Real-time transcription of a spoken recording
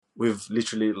we've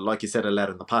literally, like you said, lad,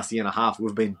 in the past year and a half,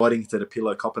 we've been biting to the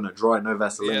pillow, copping it dry, no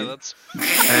Vaseline. Yeah, that's. And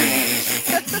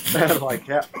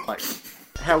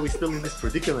how are we still in this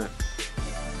predicament?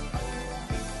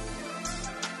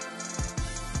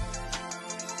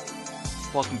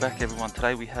 Welcome back, everyone.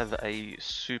 Today we have a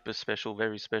super special,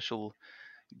 very special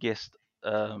guest.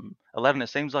 Aladdin, it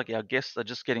seems like our guests are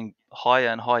just getting higher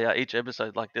and higher each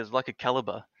episode. Like there's like a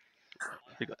caliber.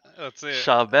 We got That's it.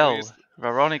 Charbel,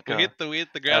 Veronica, We hit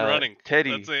the ground running.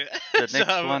 Teddy. That's it.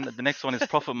 The next one is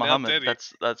Prophet Now Muhammad. Teddy.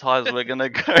 That's high as we're gonna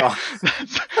go.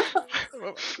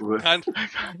 And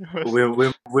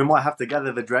We might have to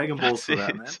gather the Dragon Balls for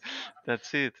that, man.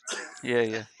 That's it.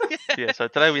 Yeah. So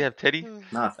today we have Teddy.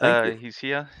 Nah, thank you. He's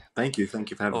here. Thank you for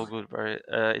having All me. good, bro.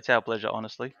 It's our pleasure,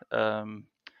 honestly.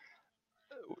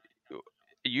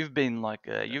 You've been like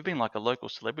a local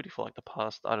celebrity for like the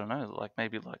past, I don't know, like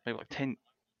maybe 10.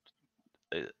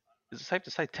 Is it safe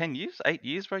to say 10 years, 8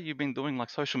 years, bro? You've been doing like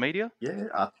social media? Yeah,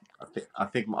 I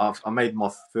think I made my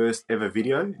first ever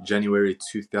video January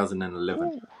 2011.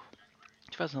 Ooh,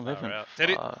 2011. wow.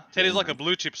 Teddy's like a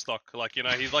blue chip stock. Like, you know,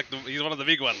 he's one of the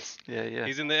big ones. Yeah.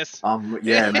 He's in the S.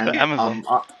 Yeah, man. Amazon.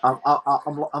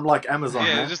 I'm like Amazon.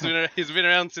 Yeah, man. he's been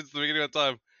around since the beginning of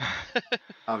time.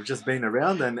 I've just been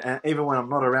around, and even when I'm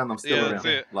not around, I'm still Yeah, around. that's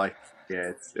it. Like,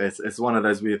 yeah, it's one of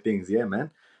those weird things. Yeah,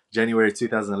 man. January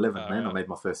 2011, man. I made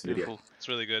my first video. Beautiful. It's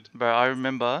really good. Bro, I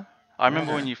remember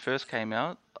Yeah. when you first came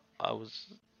out. I was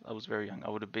very young. I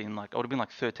would have been like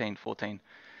 13, 14.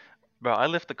 Bro, I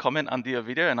left a comment under your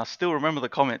video, and I still remember the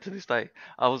comment to this day.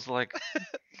 I was like,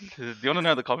 "Do you want to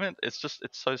know the comment? It's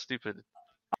so stupid."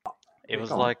 It was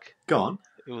like, Go on.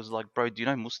 it was like, "Bro, do you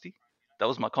know Musti?" That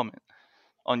was my comment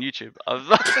on YouTube.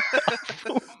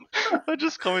 I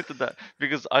just commented that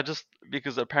because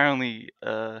apparently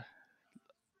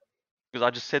because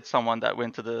I just said someone that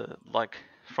went to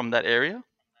from that area.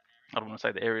 I don't want to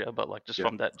say the area, but like just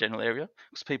from that general area,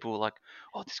 because people were like,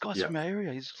 "Oh, this guy's from our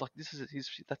area. He's like,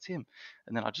 that's him."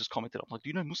 And then I just commented, I'm like, "Do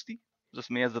you know Musti?"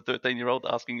 Just me as a 13-year-old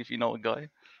asking if you know a guy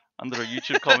under a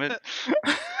YouTube comment.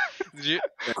 Did you?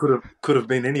 Could have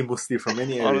been any Musti from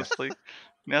any area. Honestly,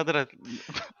 now that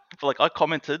I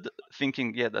commented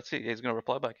thinking, yeah, that's it. He's gonna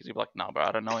reply back. He's gonna be like, "Nah, bro,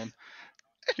 I don't know him."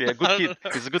 Yeah, good kid.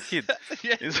 He's a good kid.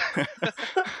 Yeah.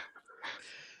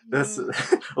 It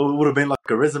would have been like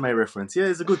a resume reference. Yeah,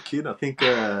 he's a good kid. I think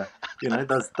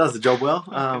does the job well.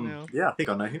 hell. Yeah, I think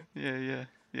I know him. Yeah.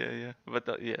 But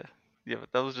but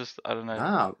that was just, I don't know.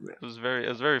 Ah, It was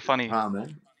very funny.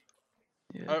 man.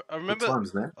 Yeah. I remember. Good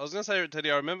times, man. I was gonna say, Teddy,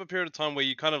 I remember a period of time where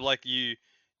you kind of like you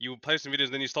were posting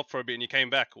videos, then you stopped for a bit and you came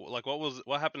back. Like,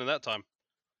 what happened in that time?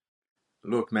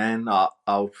 Look, man,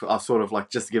 I'll sort of like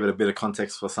just to give it a bit of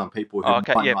context for some people who might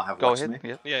not have Go watched ahead.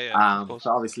 me. Yeah. So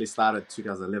obviously started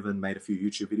 2011, made a few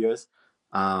YouTube videos.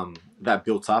 That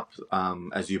built up,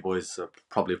 as you boys are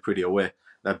probably pretty aware,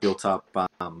 that built up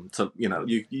to,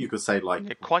 you could say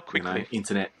like Quite quickly.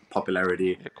 internet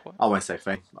popularity. Yeah, quite. I won't say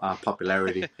fame,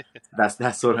 popularity.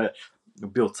 that sort of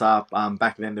built up.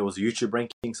 Back then there was a YouTube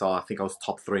ranking, so I think I was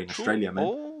top 3 in Australia, man.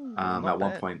 Oh, not At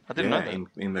one bad. point, I didn't know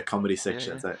that. in the comedy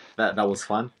section. Yeah. So that was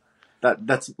fun.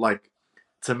 That's like,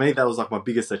 to me, that was like my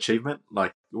biggest achievement.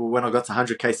 Like when I got to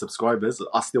 100k subscribers,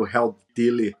 I still held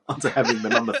dearly onto having the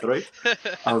number 3.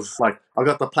 I was like, I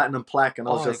got the platinum plaque, and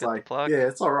I was Oh, just you got the like, plaque. yeah,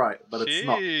 it's all right, but it's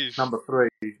not Sheesh. number 3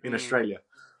 in Australia.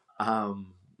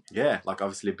 Yeah, like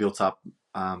obviously built up.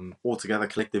 Altogether,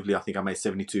 collectively, I think I made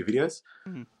 72 videos.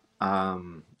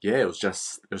 Yeah, it was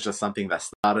just something that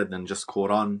started and just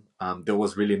caught on. There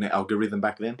was really no algorithm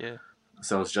back then. Yeah.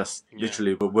 So it was just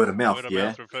literally word of mouth. Word of Yeah.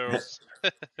 mouth referrals.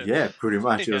 Yeah, pretty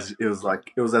much.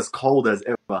 It was as cold as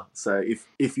ever. So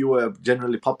if you were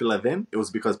generally popular then, it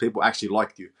was because people actually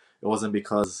liked you. It wasn't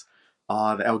because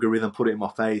the algorithm put it in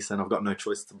my face and I've got no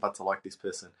choice but to like this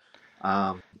person.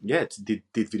 Yeah, did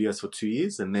videos for 2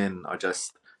 years and then I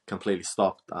just completely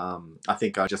stopped. I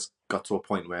think I just got to a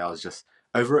point where I was just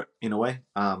over it in a way.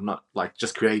 Not like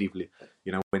just creatively.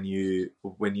 You know, when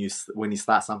you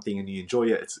start something and you enjoy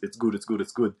it, it's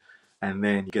good. And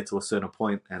then you get to a certain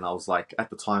point, and I was like,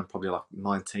 at the time, probably like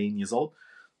 19 years old,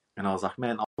 and I was like,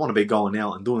 man, I want to be going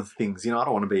out and doing things. You know, I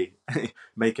don't want to be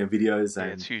making videos.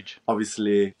 And it's huge.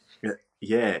 Obviously,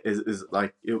 yeah, it's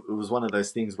like it was one of those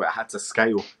things where I had to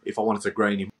scale if I wanted to grow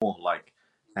anymore. Like,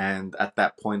 and at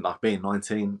that point, like being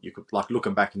 19, you could like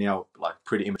looking back now, like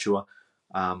pretty immature.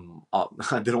 I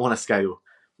didn't want to scale.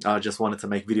 I just wanted to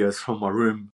make videos from my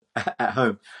room at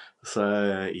home.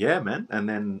 So yeah, man. And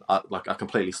then I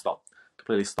completely stopped,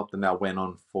 and that went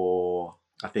on for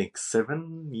I think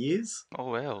 7 years.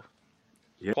 Oh wow.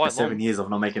 Yeah, Quite 7 long. years of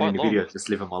not making Quite any long. videos, just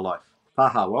living my life.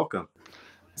 Haha, welcome.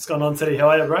 What's going on, Teddy? How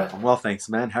are you, bro? I'm well, thanks,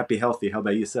 man. Happy, healthy. How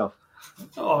about yourself?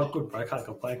 Oh, good, bro. Can't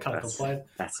complain.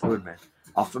 That's good, man.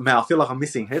 I feel like I'm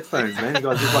missing headphones, man. You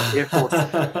guys look like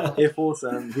Air Force,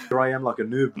 and here I am like a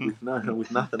noob with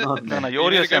nothing on, man. No, your You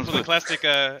audio need to go sounds for the good. classic,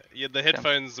 the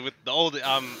headphones with the old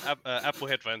Apple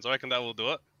headphones. I reckon that will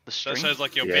do it. The string. That shows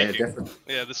like you're Yeah, peaking. definitely.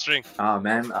 Yeah, the string. Ah,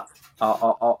 man,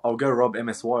 I'll go rob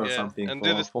MSY or Yeah, something. and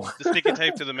do the sticky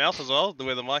tape to the mouth as well,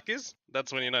 where the mic is.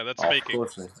 That's when you know that's Of speaking.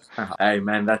 course, man. Hey,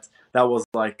 man, that was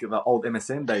like the old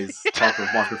MSN days type of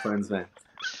microphones, man.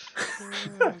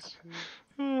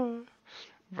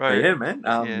 Bro, Yeah, man.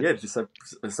 yeah. Just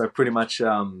so pretty much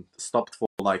stopped for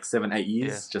like 7-8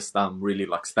 years. Yeah. Just really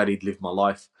like studied, lived my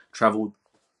life, traveled.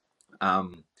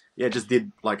 Just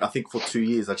did like I think for 2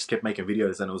 years I just kept making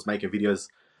videos, and I was making videos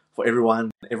for everyone.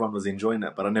 Everyone was enjoying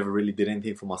it, but I never really did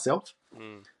anything for myself.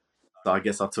 So I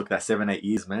guess I took that 7-8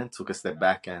 years, man. Took a step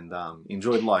back and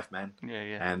enjoyed life, man.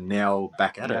 Yeah. And now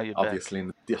back at Now it, you're obviously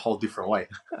in a whole different way.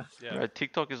 Yeah. Bro,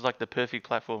 TikTok is like the perfect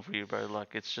platform for you, bro.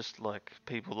 Like it's just like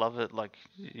people love it. Like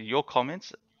your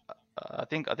comments, I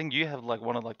think you have like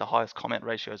one of like the highest comment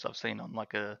ratios I've seen on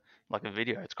like a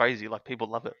video. It's crazy. Like people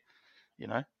love it, you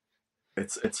know.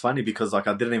 It's funny because like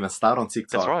I didn't even start on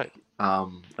TikTok. That's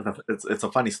right. It's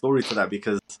a funny story to that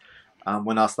because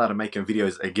when I started making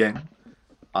videos again,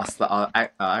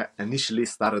 I initially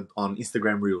started on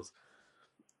Instagram Reels,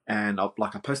 and I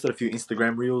posted a few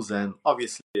Instagram Reels, and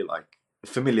obviously like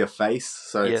familiar face,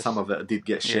 so Yes. some of it did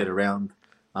get shared around.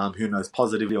 Who knows,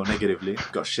 positively or negatively,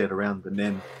 got shared around. And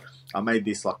then I made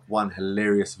this like one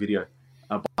hilarious video.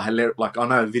 Like I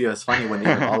know a video is funny when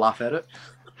even I laugh at it.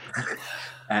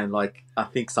 And like I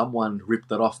think someone ripped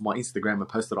it off my Instagram and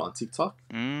posted it on TikTok,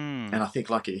 and I think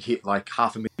like it hit like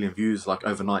 500,000 views like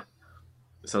overnight.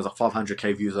 So it was like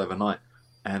 500k views overnight.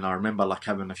 And I remember like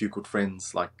having a few good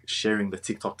friends like sharing the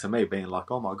TikTok to me, being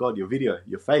like, "Oh my god, your video,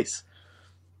 your face."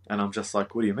 And I'm just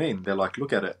like, "What do you mean?" They're like,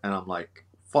 "Look at it." And I'm like,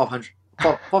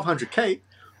 500k.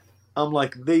 I'm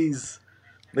like, these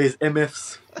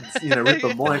MFs,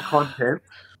 ripping my content.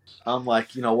 I'm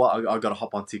like, you know what? I gotta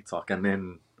hop on TikTok. And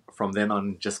then from then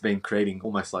on, just been creating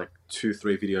almost like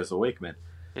 2-3 videos a week, man.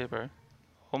 Yeah, bro.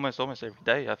 Almost every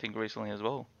day. I think recently as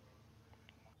well.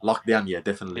 Lockdown, yeah,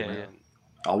 definitely, Yeah, man.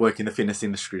 yeah. I work in the fitness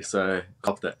industry, so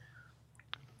copped it.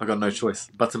 I got no choice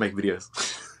but to make videos.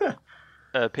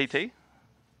 PT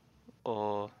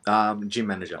or Gym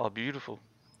manager. oh, beautiful.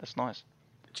 That's nice.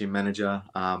 Gym manager.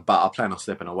 But I plan on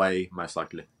stepping away, most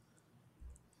likely.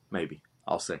 Maybe.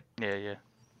 I'll see. Yeah.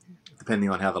 Depending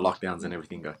on how the lockdowns and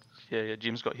everything go. Yeah.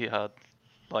 Gyms got hit hard.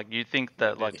 Like you think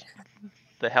that like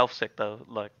the health sector,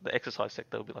 like the exercise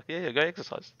sector, will be like, yeah, go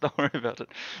exercise. Don't worry about it.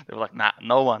 They were like, nah,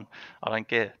 no one. I don't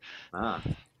care.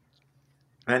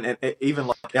 And even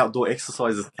like outdoor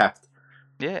exercise is capped.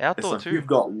 Yeah, It's outdoor like too. you've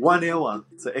got 1 hour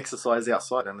to exercise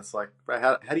outside, and it's like, bro,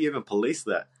 how do you even police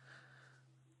that?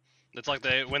 It's like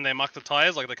when they mark the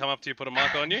tires, like they come up to you, put a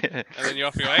mark on you, and then you're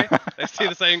off your way. They see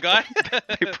the same guy.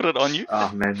 They put it on you.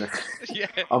 Oh man, Yeah.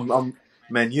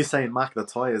 Man, you saying mark the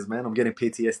tires, man? I'm getting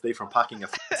PTSD from parking a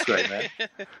first grade, man.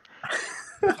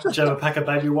 Do you have a pack of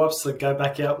baby wipes to go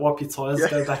back out, wipe your tyres,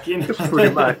 go back in?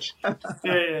 Pretty much.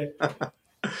 Yeah.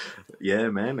 Yeah,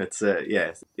 man. It's a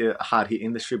hard hit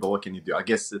industry, but what can you do? I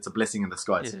guess it's a blessing in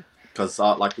disguise. Yeah. Because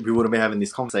like we wouldn't be having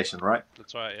this conversation, right?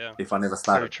 That's right. Yeah. If I never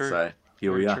started. true. So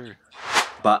here we Very are. true.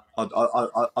 But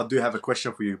I do have a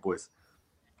question for you boys.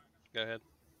 Go ahead.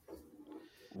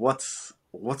 What's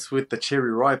with the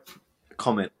cherry ripe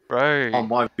comment Bro, on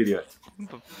my video?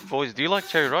 boys, do you like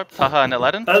cherry ripe? Taha and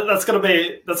Aladdin? That's gonna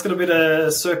be the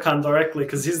Sirkan directly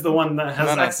because he's the one that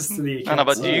has access to the account. No,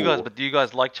 but do you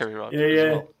guys like cherry ripe? Yeah.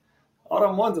 as well? I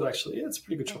don't mind it actually. Yeah, it's a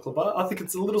pretty good chocolate bar. I think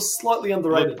it's a little slightly Look,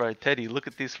 underrated. bro, Teddy, look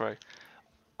at this, bro.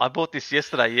 I bought this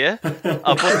yesterday, yeah?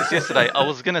 I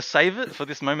was going to save it for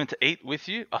this moment to eat with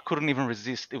you. I couldn't even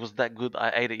resist. It was that good.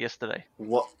 I ate it yesterday.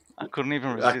 What? I couldn't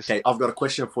even resist. Okay, I've got a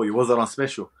question for you. Was it on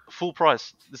special? Full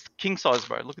price. This king size,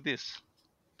 bro. Look at this.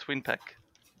 Twin pack.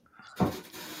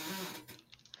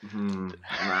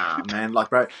 Nah, man. Like,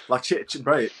 bro,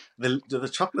 the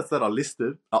chocolates that are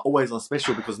listed are always on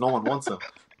special because no one wants them.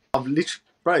 I've literally,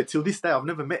 bro, till this day, I've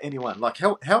never met anyone. Like,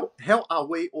 how are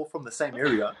we all from the same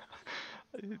area?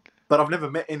 But I've never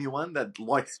met anyone that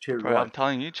likes cherry Bro, ripe. I'm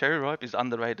telling you, cherry ripe is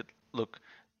underrated. Look,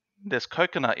 there's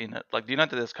coconut in it. Like, do you know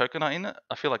that there's coconut in it?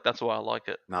 I feel like that's why I like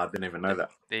it. No, I didn't even know that.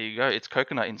 There you go. It's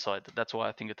coconut inside. That's why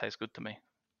I think it tastes good to me.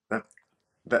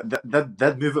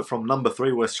 That'd move it from number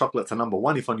 3 West chocolate to number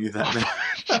 1 if I knew that,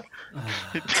 man.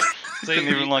 So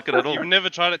Didn't even like it at all. You've never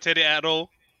tried it, Teddy, at all?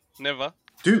 Never?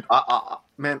 Dude,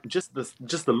 man, just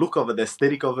the look of it, the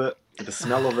aesthetic of it, the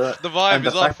smell of it, The vibe and the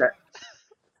is fact off.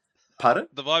 Pardon?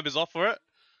 The vibe is off for it.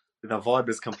 The vibe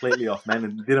is completely off, man,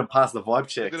 and didn't pass the vibe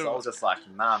check. Didn't- So I was just like,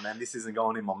 nah, man, this isn't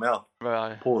going in my mouth.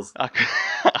 Bro, Pause. I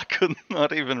could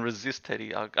not even resist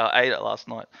Teddy. I ate it last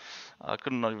night. I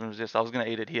could not even resist. I was gonna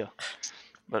eat it here.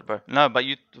 But bro, no, but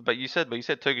you said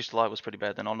Turkish delight was pretty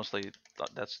bad. Then honestly,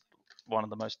 that's one of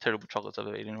the most terrible chocolates I've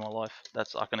ever eaten in my life.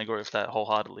 I can agree with that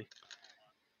wholeheartedly.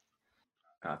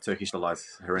 Turkish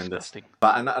delight's horrendous. Disgusting.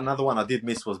 But another one I did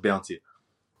miss was Bounty.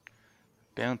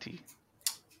 Bounty.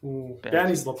 Ooh, Bounty.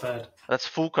 Bounty's not bad. That's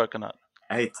full coconut.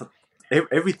 Hey,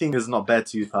 everything is not bad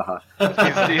to you, Taha. He's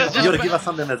You just, gotta give us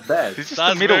something that's bad. he's just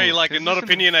That's the middle. very like He's not just-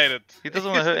 opinionated. He doesn't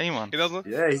want to hurt anyone. He doesn't.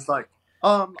 Yeah, he's like,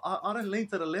 I don't lean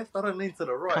to the left, I don't lean to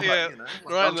the right. Yeah, but, you know,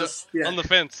 right I'm just, yeah. on the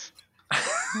fence.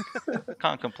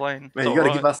 Can't complain. Man, It's you gotta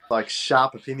alright. give us like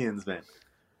sharp opinions,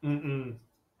 man.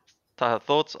 Taha,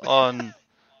 thoughts on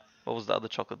what was the other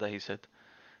chocolate that he said?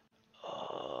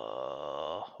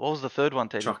 What was the third one,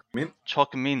 Teddy? Chocolate mint.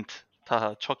 Choc mint.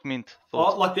 Taha, choc mint. Oh,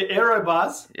 Thoughts? like the Aero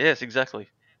bars? Yes, exactly.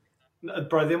 No,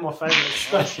 bro, they're my favourites.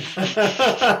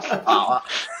 Oh,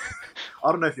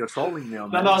 I don't know if you're trolling me on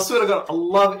that. No, I swear to God, I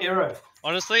love Aero.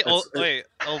 Honestly,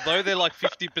 although they're like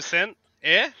 50%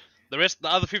 air, the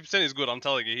other 50% is good. I'm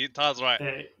telling you, Tar's right.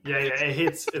 Yeah, it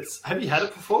hits. Have you had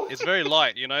it before? It's very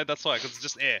light, you know. That's why, because it's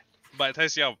just air, but it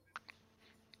tastes yum.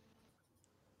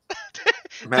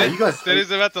 Man, you guys, Then he's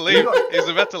about to leave. got- He's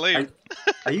about to leave.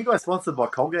 are you guys sponsored by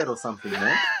Colgate or something,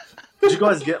 man? Did you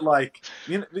guys get like,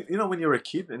 you know when you're a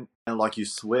kid and like you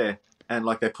swear and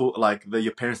like they put like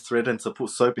your parents threaten to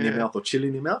put soap in your Yeah. mouth or chili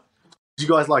in your mouth? Did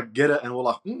you guys like get it and were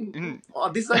like,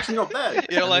 oh, this is actually not bad?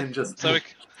 Yeah, And like then just so.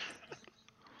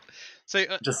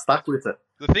 just stuck with it.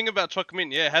 The thing about chocolate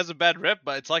mint, yeah, it has a bad rep,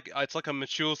 but it's like a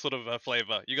mature sort of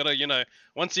flavor. You gotta,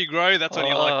 once you grow, that's when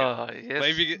you like it. Yes. But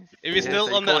if you're Yes, still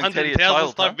so on you're that calling Teddy a 100,000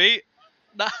 child, type huh? beat,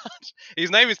 nah, his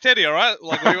name is Teddy, all right?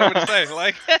 Like, what do you want me to say?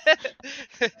 Like,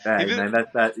 Hey, did- man,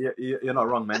 that you're not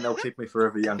wrong, man. They'll keep me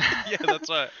forever young. yeah, that's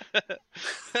right.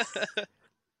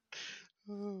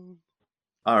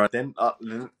 All right, then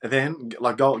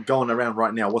like going around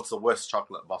right now, what's the worst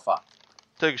chocolate by far?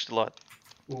 Turkish delight.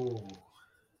 Ooh.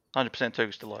 100%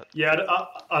 Turkish delight. Yeah,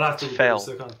 I'd have to Foul.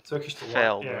 Turkish delight.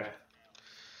 Foul, yeah. bro.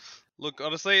 Look,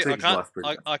 honestly, Turkish delight's pretty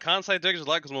good. I can't say Turkish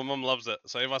delight because my mum loves it.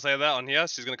 So if I say that on here,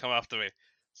 she's gonna come after me.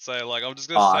 So like, I'm just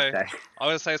gonna say, Okay. I'm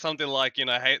gonna say something like,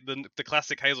 the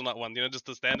classic hazelnut one, just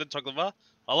the standard chocolate bar.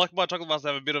 I like my chocolate bars to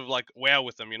have a bit of like wow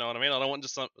with them, you know what I mean? I don't want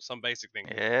just some basic thing.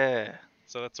 Yeah.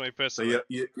 So that's me So personally.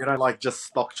 you don't like just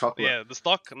stock chocolate? Yeah, the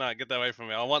stock, no, get that away from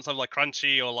me. I want something like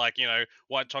crunchy or like,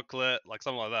 white chocolate, like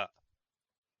something like that.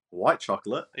 White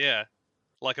chocolate? Yeah,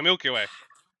 like a Milky Way.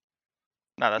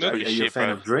 No, that's Milk- pretty Are you a shit, fan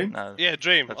bro. of Dream? No, Yeah,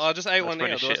 Dream. That's- I just ate that's one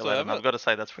pretty here. Do I shit, still Adam. have I've it? got to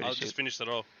say that's pretty I'll just shit. finish it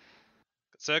all.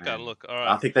 Circa, Man. look, I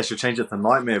alright. think they should change it to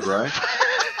Nightmare, bro.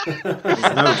 There's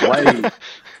no way.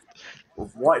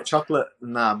 White chocolate,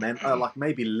 nah, man. Like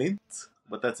maybe Lindt,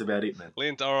 but that's about it, man.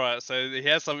 Lint, alright. So he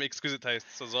has some exquisite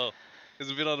tastes as well. He's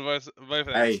a bit on both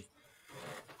ends. Hey,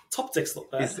 Top Deck's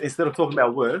not bad. instead of talking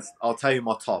about worst, I'll tell you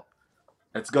my top.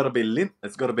 It's got to be Lindt.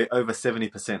 It's got to be over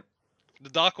 70%. The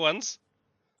dark ones.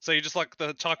 So you just like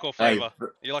the charcoal Hey,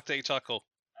 flavor. You like to eat charcoal.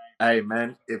 hey,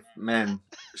 man.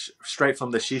 Straight from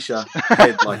the shisha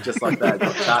head, like just like that,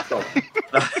 got charcoal.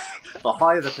 The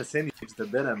higher the percentage, the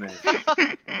better, man.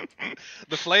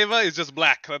 The flavor is just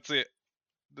black. That's it.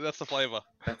 That's the flavor.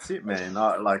 That's it, man.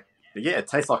 Yeah, it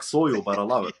tastes like soil, but I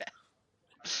love it.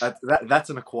 That's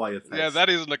an acquired taste. Yeah, that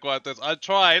isn't a quiet taste. I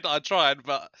tried,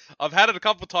 but I've had it a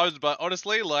couple times. But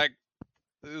honestly, like,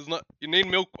 it's not. You need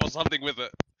milk or something with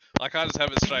it. I can't just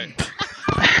have it straight.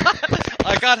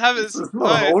 I can't have it. It's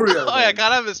not an Oreo, I man.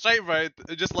 can't have it straight, bro.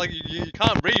 It's just like you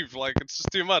can't breathe. Like it's just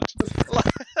too much.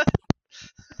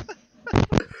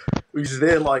 Is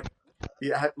there like,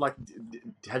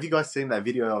 have you guys seen that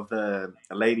video of the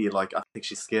lady? Like, I think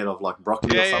she's scared of like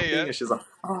broccoli Yeah, or yeah, something, yeah. and she's like,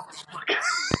 "Oh, fuck."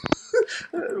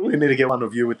 We need to get one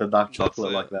of you with the dark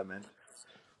chocolate it. like that, man.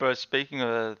 Bro, speaking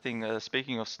of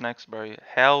snacks, bro,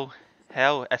 how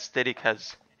aesthetic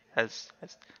has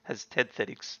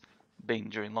Tedthetics been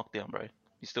during lockdown, bro?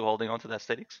 You still holding on to the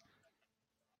aesthetics?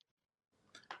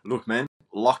 Look, man,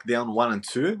 lockdown 1 and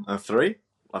 2 and 3,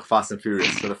 like Fast and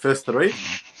Furious. So the first 3,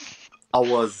 I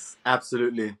was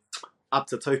absolutely up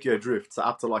to Tokyo Drift. So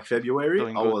up to like February,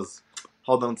 Doing I good. was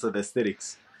holding on to the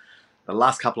aesthetics. The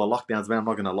last couple of lockdowns, man, I'm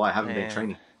not gonna lie, I haven't been Man.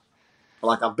 training.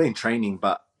 Like I've been training,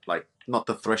 but like not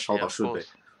the threshold Yeah, I of should be.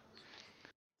 course.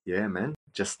 Yeah, man.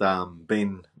 Just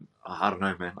been, I don't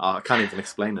know, man. I can't even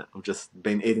explain it. I've just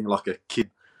been eating like a kid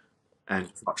and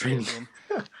not training.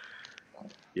 Yeah,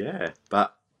 Yeah,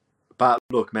 but But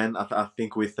look, man, I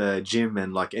think with gym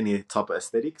and like any type of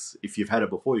aesthetics, if you've had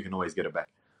it before, you can always get it back.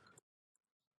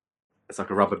 It's like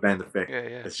a rubber band effect. Yeah,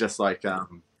 yeah. It's just like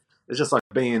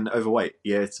being overweight.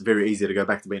 Yeah, it's very easy to go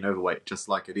back to being overweight, just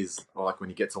like it is, or like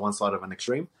when you get to one side of an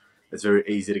extreme, it's very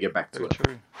easy to get back to Very it.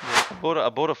 true. Yeah. I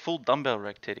bought a full dumbbell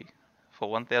rack, Teddy, for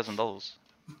 $1,000.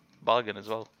 Bargain as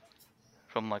well.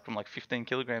 From like 15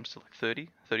 kilograms to like 30,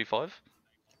 35.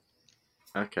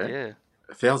 Okay. Yeah,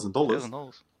 $1,000.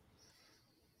 $1,000.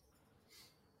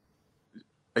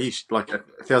 Are you like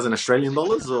 $1,000 Australian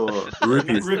dollars or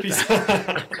rupees? Rupees.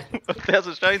 $1,000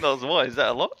 Australian dollars. Why is that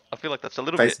a lot? I feel like that's a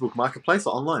little Facebook Marketplace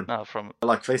or online? bit. No, from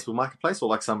Like Facebook Marketplace or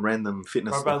like some random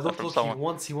fitness Bro, store? look, from he someone.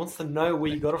 wants to know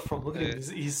where you got it from. Look at him.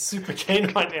 He's super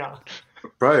keen right now.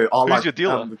 Bro, Who's your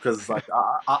dealer? Because like,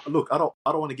 look, I don't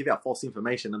want to give out false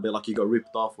information and be like you got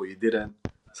ripped off or you didn't.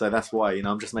 So that's why,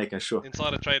 I'm just making sure.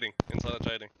 Insider trading.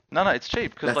 No, it's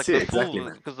cheap because That's like it, exactly,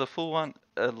 man. the full one,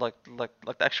 like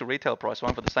the actual retail price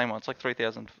one for the same one, it's like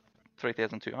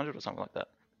 3,200 or something like that.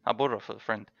 I bought it off a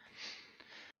friend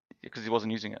because he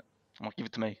wasn't using it. I'm like, give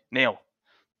it to me now.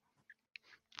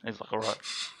 He's like, all right.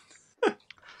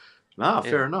 Nah,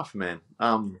 Yeah. fair enough, man.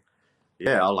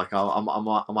 Yeah,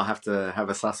 I might have to have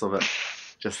a sass of it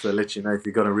just to let you know if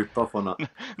you got it ripped off or not.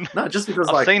 No, just because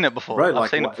I've like, seen it before. bro, I've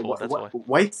like seen it before. That's why.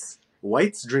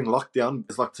 weights during lockdown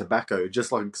is like tobacco,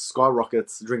 just like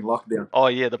skyrockets during lockdown. Oh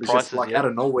yeah, the It's prices. just like Yeah. out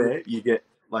of nowhere you get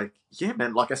like, yeah,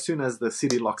 man. Like as soon as the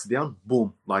city locks down,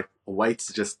 boom, like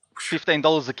weights just.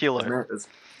 $15 a kilo. Man,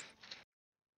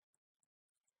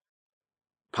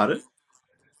 pardon?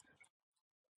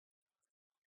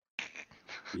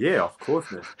 Yeah, of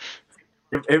course, man.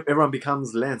 Everyone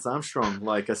becomes Lance Armstrong.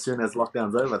 Like as soon as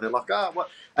lockdown's over, they're like, what?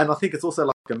 And I think it's also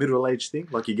like a middle-aged thing.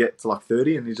 Like you get to like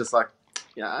 30, and you're just like,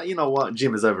 yeah, you know what?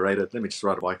 Gym is overrated. Let me just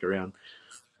ride a bike around.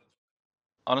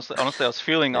 Honestly, I was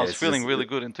feeling Yeah, it's just- really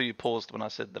good until you paused when I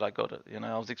said that I got it.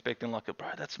 I was expecting like, bro,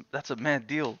 that's a mad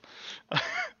deal.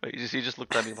 But he just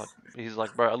looked at me like, he's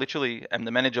like, bro, I literally am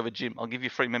the manager of a gym. I'll give you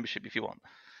free membership if you want.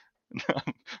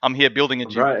 I'm here building a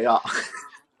gym. Bro, yeah.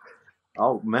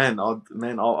 Oh man,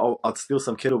 I'd steal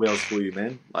some kettlebells for you,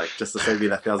 man. Like just to save you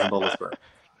that $1,000, bro.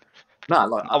 Nah,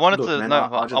 like I wanted look, to man, no,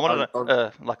 I just- I wanted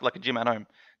I- like a gym at home.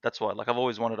 That's why. Like I've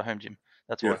always wanted a home gym.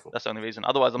 That's why. Beautiful. That's the only reason.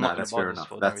 Otherwise, I'm Nah, not going that's to buy fair this enough.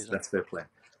 for no That's reason. that's fair play.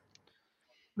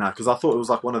 Nah, because I thought it was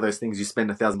like one of those things you spend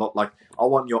 $1,000. Like I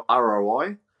want your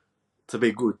ROI to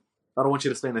be good. I don't want you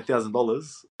to spend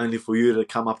 $1,000 only for you to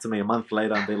come up to me a month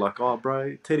later and be like, "Oh,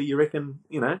 bro, Teddy, you reckon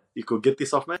you could get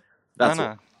this off me?" That's no,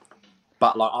 all.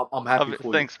 But like, I'm happy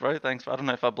for thanks, bro. Thanks. I don't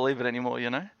know if I believe it anymore. No. you.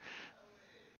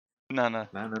 No.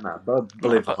 But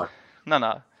believe the but- hype.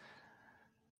 No.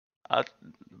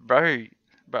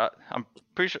 Bro, I'm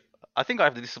pretty sure. I think I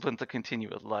have the discipline to continue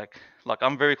it. Like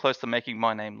I'm very close to making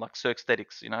my name like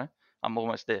Circstetics. I'm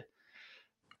almost there.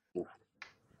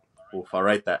 Oof, I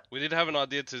rate that. We did have an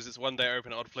idea to just one day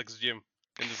open an Oddflex gym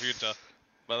in the future,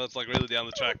 but that's like really down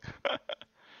the track.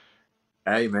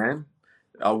 Hey, man.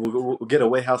 We'll get a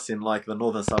warehouse in like the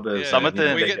northern suburbs. Yeah, Somerton.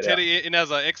 and, we check get it out. Teddy in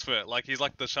as an expert, like he's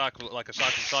like the shark, like a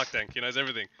shark from Shark Tank. He knows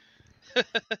everything.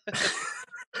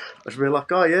 I should be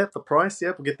like, oh yeah, the price,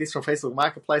 yeah, we'll get this from Facebook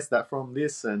Marketplace, that from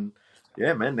this, and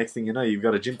yeah, man. Next thing you know, you've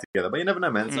got a gym together. But you never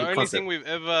know, man. It's a The good only concept. thing we've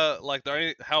ever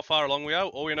how far along we are,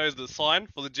 all we know is the sign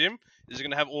for the gym is you're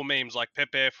gonna have all memes like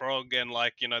Pepe Frog and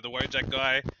like the Wojak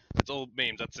guy. It's all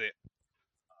memes. That's it.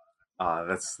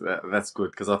 That's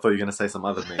good because I thought you were gonna say some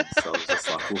other memes. So I was just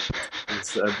like, oof. I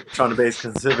was, trying to be as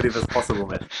conservative as possible,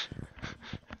 man.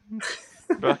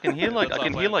 Bro, I can hear That's our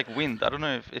plan. like wind. I don't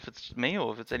know if it's me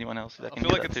or if it's anyone else that I can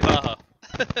feel hear like that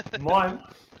it's too. Taha. Mine.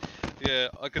 Yeah,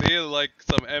 I could hear like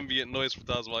some ambient noise from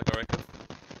Taha's mic, I reckon.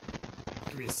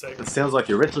 Give me a second. It sounds like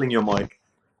you're rattling your mic.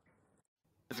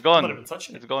 It's I'm gone. not even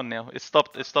touching It's it. gone now. It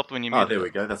stopped when you Oh, muted there it. we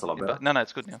go. That's a lot better. No,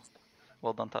 it's good now.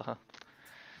 Well done, Taha.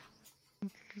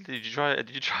 Did you try to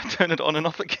turn it on and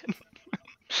off again?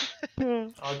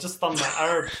 I've just done that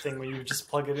Arab thing where you just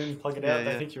plug it in, plug it Yeah, out.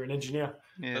 They yeah. think you're an engineer.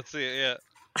 Yeah. That's it.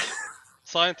 Yeah.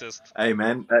 Scientist. Hey,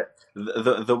 man.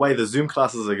 The way the Zoom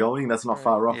classes are going, that's not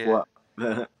far off Yeah.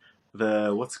 what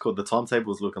the what's it called the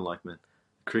timetable's looking like, man.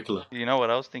 Curriculum. You know what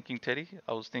I was thinking, Teddy?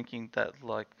 I was thinking that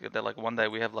one day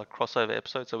we have like crossover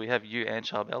episodes, so we have you and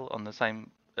Charbel on the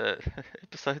same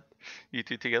episode, you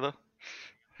two together,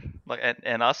 like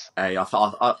and us. Hey,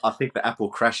 I think the app will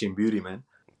crash in beauty, man.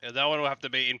 Yeah, that one will have to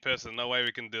be in person. No way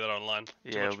we can do that online. Too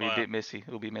Yeah, much it'll be a fire. bit messy.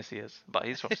 It'll be messy but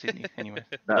he's from Sydney anyway.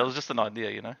 That- That was just an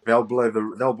idea. They'll blow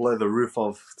the roof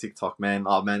off TikTok, man.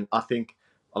 Oh man, I think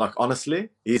like honestly,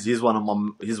 he's one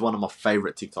of my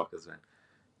favorite TikTokers, man.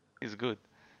 He's good.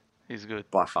 He's good.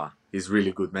 By far, he's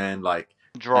really good, man. Like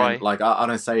Dry. And, like I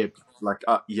don't say it like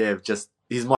yeah, just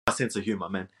he's my sense of humor,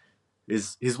 man.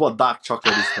 He's what dark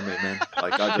chocolate is to me, man.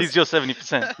 Like I He's just your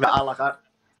 70%.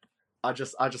 I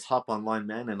just hop online,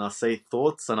 man, and I see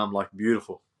thoughts, and I'm like,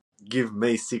 beautiful. Give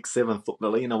me 6, 7 thoughts.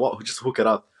 You know what? Just hook it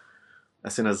up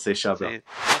as soon as I see Shabra.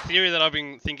 A theory that I've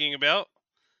been thinking about,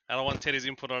 and I want Teddy's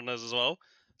input on this as well.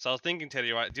 So I was thinking,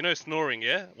 Teddy, right? Do you know snoring?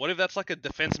 Yeah. What if that's like a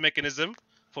defense mechanism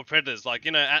for predators? Like,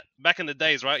 you know, back in the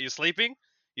days, right? You're sleeping,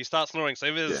 you start snoring. So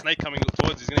if there's a snake coming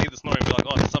towards you, he's gonna hear the snoring and be like,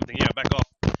 "Oh, there's something here. Back off."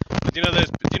 But do you know those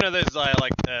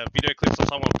video clips of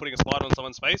someone putting a spider on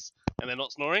someone's face and they're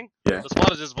not snoring? Yeah. The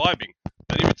spider's just vibing.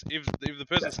 But if the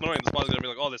person's snoring, the spider's gonna be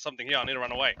like, "Oh, there's something here. I need to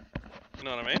run away." You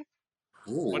know what I mean?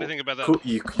 Ooh. What do you think about that?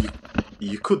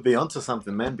 You could be onto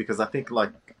something, man, because I think,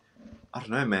 like, I don't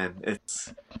know, man.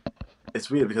 It's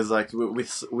weird because, like,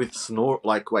 with snore,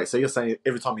 like, wait, so you're saying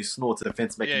every time you snore, it's a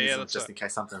defense mechanism, just in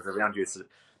case something's around you. It's,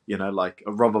 you know, like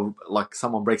a robber, like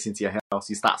someone breaks into your house,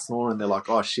 you start snoring, they're like,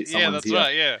 "Oh shit, someone's here." Yeah, that's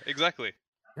right. Yeah, exactly.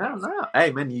 I don't know.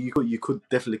 Hey, man, you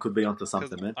definitely could be onto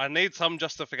something, man. I need some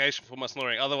justification for my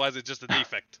snoring, otherwise it's just a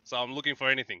defect. So I'm looking for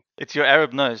anything. It's your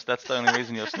Arab nose. That's the only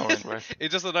reason you're snoring, bro.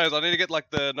 It's just the nose. I need to get like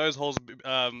the nose holes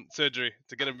surgery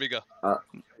to get them bigger.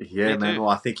 Yeah, man. Well,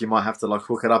 I think you might have to like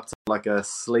hook it up to like a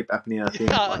sleep apnea thing.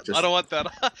 Like, just... I don't want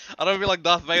that. I don't feel like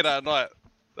Darth Vader at night.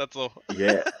 That's all.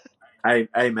 Yeah.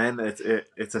 Hey, man.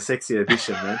 It's a sexy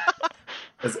addition, man.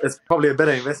 It's probably a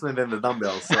better investment than the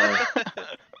dumbbells. So.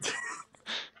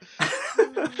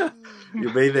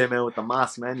 You'll be there, man, with the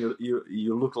mask, man.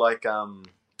 You look like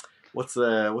what's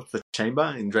the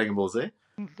chamber in Dragon Ball Z?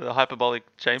 The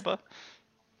hyperbolic chamber.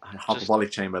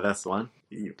 Hyperbolic chamber, that's the one.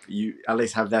 You at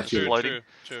least have that. True.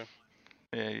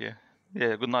 Yeah.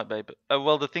 Good night, babe.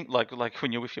 Well, the thing, like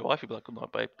when you're with your wife, you'll be like, "Good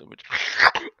night, babe."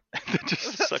 They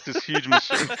just like this huge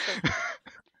machine.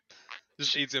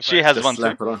 Just eats your face. She has just one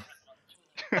slap too. it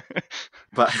on.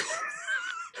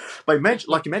 But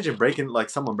imagine breaking, like,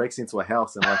 someone breaks into a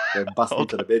house and like they bust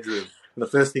into the bedroom, and the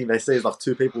first thing they see is like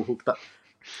 2 people hooked up.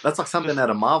 That's like something out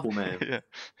of Marvel, man. Yeah.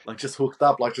 Like just hooked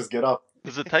up, like just get up.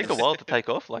 Does it take a while to take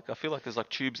off? Like I feel like there's like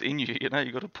tubes in you. You know,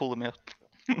 you got to pull them out.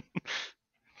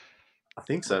 I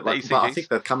think so. Like, but I think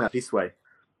they come out this way.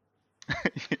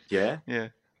 Yeah. Yeah.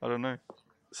 I don't know.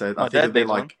 So I think it'd be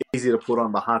like easy to put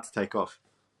on, but hard to take off.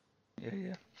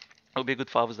 Yeah. It'll be a good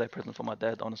Father's Day present for my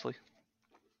dad, honestly.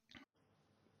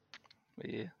 But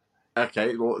yeah.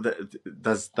 Okay, well,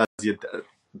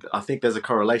 I think there's a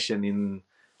correlation in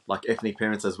like ethnic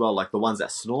parents as well. Like the ones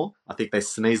that snore, I think they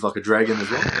sneeze like a dragon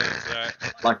as well. Yeah.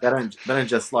 Like they don't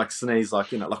just like sneeze,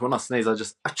 like, you know, like when I sneeze, I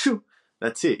just achoo.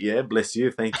 That's it. Yeah, bless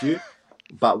you, thank you.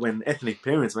 But when ethnic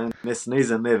parents, man, they're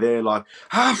sneezing, they're like,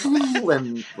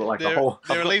 and like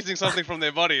they're releasing something from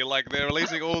their body, like they're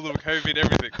releasing all the COVID,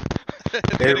 everything.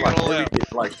 They're like, everything,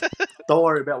 like, don't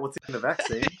worry about what's in the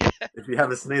vaccine. If you have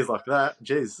a sneeze like that,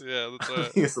 jeez. Yeah, that's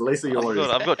right. It's the least of your worries.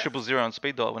 I've got 000 on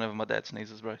speed dial whenever my dad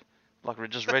sneezes, bro. Like we're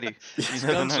just ready. You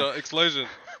never know. Explosion.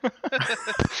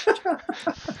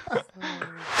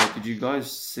 Did you guys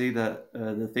see that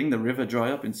the river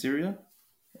dry up in Syria?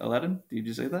 Aladdin, did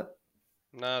you see that?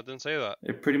 No, I didn't say that.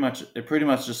 It pretty much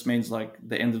just means like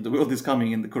the end of the world is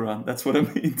coming in the Quran. That's what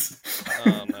it means.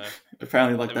 Oh no.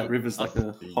 Apparently, like that river's like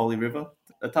a holy river.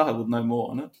 Ataha would know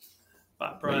more on it.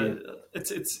 But bro,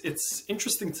 it's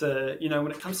interesting to, you know,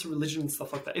 when it comes to religion and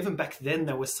stuff like that. Even back then,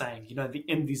 they were saying, you know, the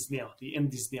end is now,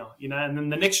 you know. And then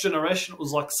the next generation, it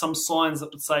was like some signs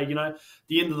that would say, you know,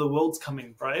 the end of the world's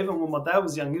coming, bro. Even when my dad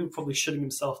was young, he was probably shitting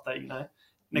himself that, you know.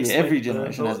 Every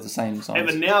generation has the same signs.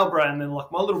 Even now, bro, and then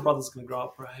like my little brother's gonna grow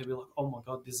up, bro. He'll be like, "Oh my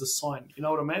god, there's a sign." You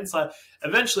know what I mean? So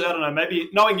eventually, I don't know. Maybe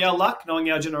knowing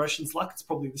our generation's luck, it's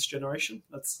probably this generation.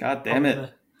 That's God damn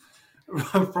it.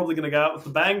 I'm probably gonna go out with the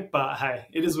bang, but hey,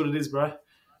 it is what it is, bro.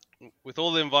 With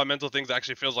all the environmental things, it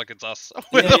actually feels like it's us.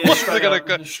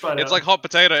 It's like hot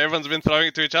potato. Everyone's been throwing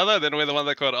it to each other. Then we're the one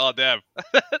that caught. Oh damn!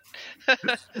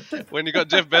 When you got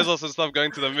Jeff Bezos and stuff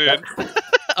going to the moon.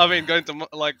 I mean, going to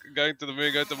the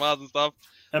moon, going to Mars and stuff.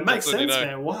 It makes sense,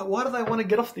 man. Why do they want to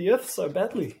get off the Earth so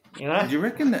badly? You know? Do you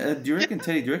reckon,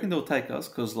 Teddy? Do you reckon they'll take us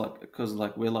because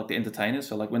we're like the entertainers?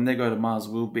 So like when they go to Mars,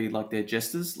 we'll be like their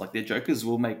jesters, like their jokers.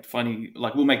 We'll make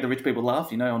we'll make the rich people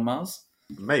laugh. You know, on Mars.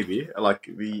 Maybe like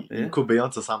you could be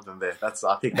onto something there.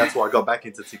 I think that's why I got back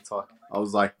into TikTok. I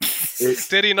was like,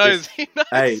 Teddy knows. He knows.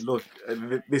 Hey, look,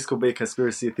 this could be a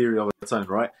conspiracy theory of its own,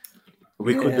 right?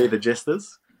 We could be the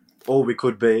jesters. Or we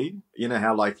could be, you know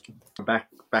how like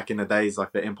back in the days,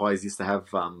 like the empires used to have,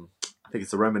 I think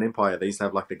it's the Roman Empire. They used to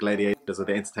have like the gladiators or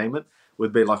the entertainment.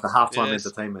 Would be like the halftime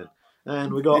entertainment,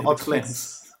 and we got Odd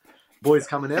Flex boys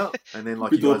coming out, and then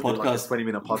like you guys do like a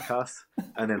 20-minute podcast,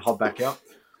 and then hop back out.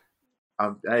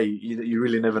 Hey, you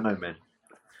really never know, man.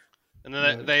 And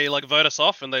then they like vote us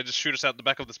off, and they just shoot us out the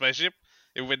back of the spaceship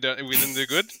if we didn't do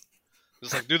good.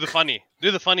 Just like do the funny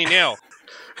now.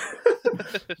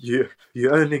 You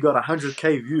only got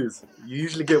 100K views. You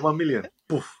usually get 1 million.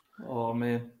 Poof. Oh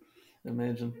man,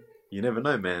 imagine. You never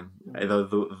know, man.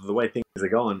 The way things are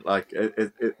going, like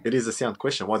it is a sound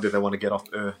question. Why do they want to get off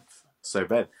Earth so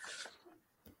bad?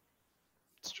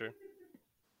 It's true.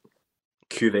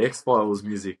 Cue the X-Files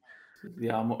music.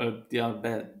 Yeah, I'm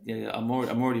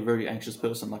already a very anxious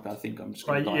person. Like I think I'm just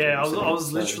Right, gonna die. yeah, I every second, was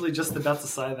so- literally just about to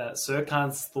say that.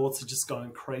 Sirkan's thoughts are just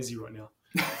going crazy right now.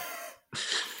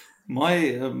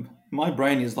 My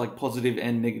brain is like positive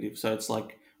and negative, so it's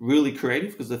like really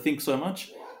creative because I think so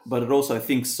much, but it also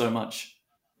thinks so much.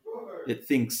 It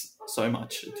thinks so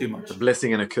much, too much. A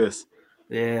blessing and a curse.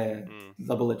 Yeah,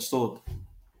 double-edged sword.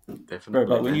 Definitely. Bro,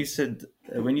 but when man. you said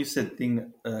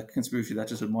conspiracy, that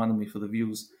just reminded me for the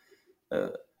viewers.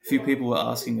 A few people were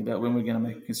asking about when we're going to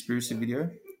make a conspiracy video,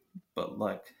 but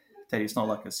like, Teddy, it's not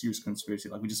like a serious conspiracy.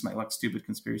 Like we just make like stupid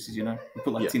conspiracies, you know. We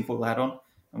put like tinfoil hat on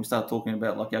and we start talking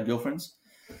about like our girlfriends.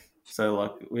 So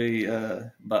like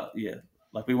but yeah,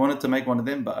 like we wanted to make one of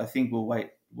them, but I think we'll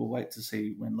wait to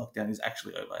see when lockdown is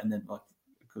actually over, and then like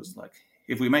because like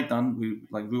if we make done, we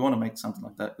want to make something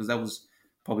like that because that was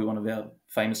probably one of our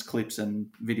famous clips and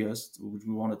videos.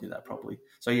 We want to do that properly.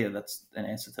 So yeah, that's an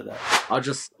answer to that. I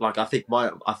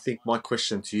think my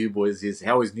question to you boys is,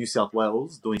 how is New South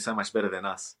Wales doing so much better than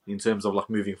us in terms of like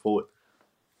moving forward?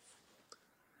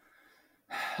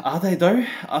 Are they though?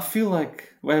 I feel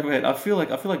like I feel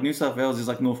like New South Wales is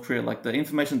like North Korea. Like the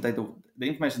information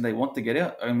they want to get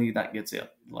out, only that gets out.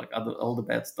 Like all the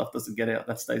bad stuff doesn't get out.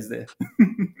 That stays there.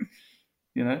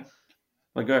 You know,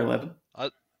 like go 11.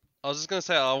 I was just gonna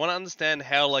say, I want to understand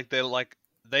how like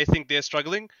they think they're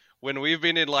struggling when we've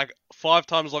been in like 5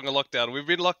 times longer lockdown. We've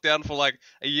been locked down for like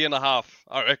a year and a half,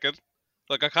 I reckon.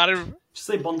 Like I can't even. Did you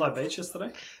see Bondi Beach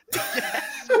yesterday?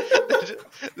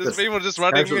 There's people just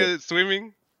running,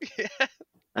 swimming.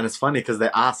 And it's funny because they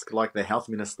ask like the health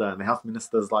minister, and the health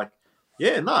minister's like,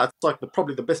 "Yeah, no, it's like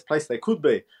probably the best place they could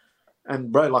be."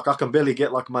 And bro, like I can barely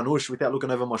get like manouche without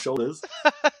looking over my shoulders.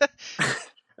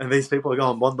 And these people are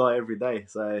going Bondi every day.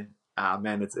 So,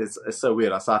 man, it's so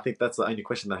weird. So I think that's the only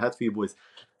question that I had for you boys,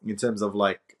 in terms of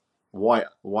like why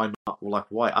not, like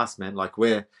why us, man? Like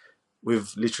we've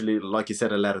literally, like you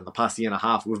said, in the past year and a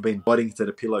half, we've been biting to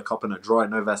the pillow, copping it dry,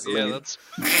 no Vaseline. Yeah, that's.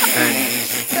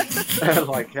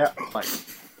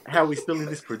 And how are we still in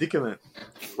this predicament?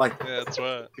 Like, Yeah, that's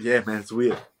right. yeah, man, it's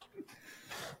weird.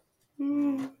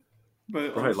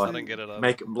 But Right, I don't get it.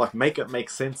 Make it make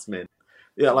sense, man.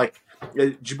 Yeah, like,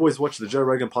 did you boys watch the Joe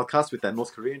Rogan podcast with that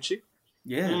North Korean chick?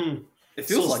 yeah, it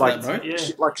feels Sort of like that, bro.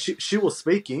 Yeah. She was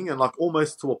speaking, and like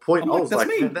almost to a point, I'm I like, was "That's like,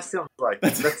 me." man, that sounds like I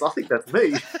think that's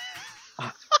me.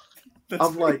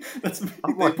 I'm like, they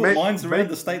like, put man, lines around man,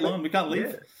 the state line. We can't leave.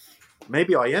 Yeah.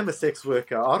 Maybe I am a sex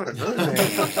worker. I don't know, man.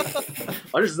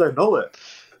 I just don't know it.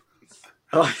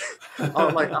 I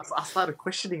started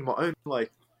questioning my own, like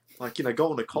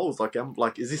going to Coles. Like, I'm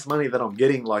like, is this money that I'm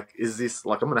getting? Like, is this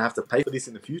like I'm gonna have to pay for this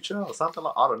in the future or something?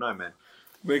 Like, I don't know, man.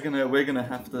 We're gonna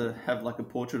have to have like a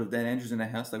portrait of Dan Andrews in our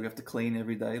house that we have to clean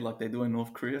every day, like they do in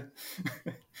North Korea.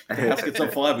 The house gets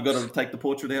on fire. We've got to take the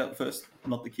portrait out first,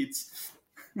 not the kids.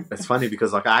 It's funny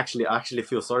because like I actually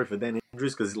feel sorry for Dan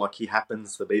Andrews because like he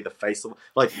happens to be the face of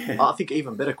like I think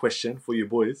even better question for you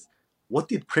boys: what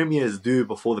did premiers do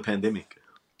before the pandemic?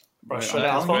 Bro, Right, straight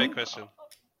That's out, a great question.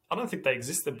 I don't think they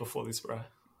existed before this, bro.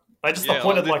 They just Yeah,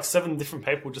 appointed I like 7 different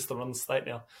people just to run the state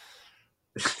now.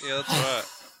 Yeah, that's right.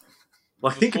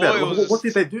 Like think Before about it it. was What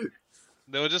did they do?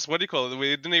 They were just, what do you call it?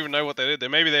 We didn't even know what they did.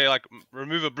 Maybe they like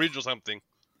remove a bridge or something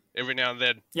every now and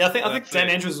then. Yeah, I think That's Dan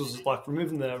it. Andrews was like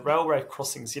removing the railway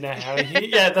crossings. You know how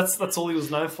that's all he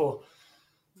was known for.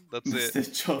 That's It's it. their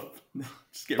job.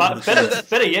 Just get rid of But the shit.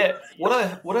 better yet,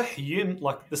 what are Hume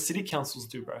like the city councils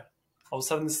do, bro? I was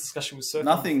having this discussion with Sir.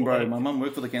 Nothing, bro. My mum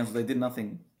worked for the council. They did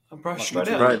nothing. Bro, Like, straight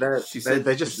literally. out. Bro, She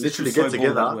they just she literally was get so bored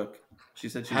at together, work. She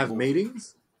said she have was bored.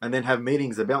 meetings, and then have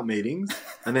meetings about meetings,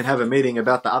 and then have a meeting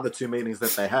about the other 2 meetings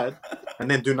that they had,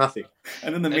 and then do nothing.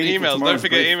 And then the And meeting for emails. Don't tomorrow's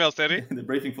forget brief. emails, Teddy. The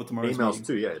briefing for tomorrow's Emails meeting.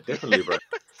 too, yeah, definitely, bro.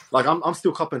 Like I'm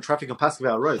still copping traffic on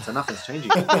Pascal Road, so nothing's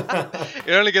changing.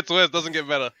 It only gets worse, doesn't get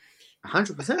better.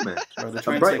 100%, man. Bro, the Like,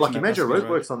 train bro, section like at imagine Pascal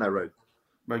Road. roadworks on that road.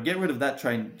 Bro, get rid of that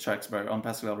train tracks, bro, on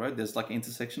Pascal Road. There's like an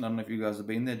intersection. I don't know if you guys have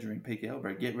been there during peak hour,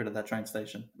 bro. Get rid of that train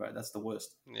station, bro. That's the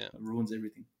worst. Yeah. It ruins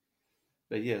everything.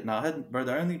 But yeah, no,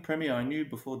 the only premier I knew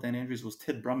before Dan Andrews was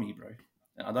Ted Brummy, bro.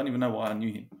 And I don't even know why I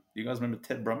knew him. Do you guys remember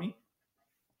Ted Brummy?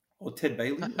 Or Ted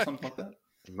Bailey or something like that?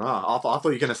 No, I thought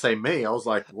you were gonna say me. I was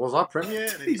like, was I premier?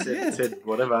 And then he said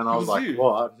whatever, and I was like, you.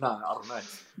 what? No, I don't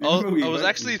know. I was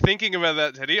actually thinking about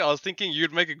that, Teddy. I was thinking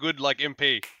you'd make a good like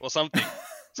MP or something,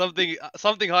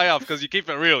 something high up because you keep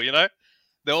it real, you know.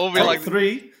 They'll all be Top like,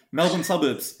 3 Melbourne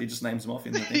suburbs. He just names them off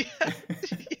in the thing.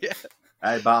 yeah,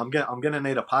 Hey, but I'm gonna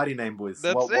need a party name, boys.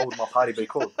 That's What it. would my party be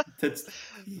called? Ted's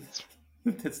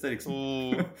Aesthetics.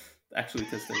 ooh, Actually,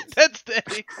 Ted's Aesthetics. that's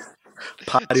Teddy.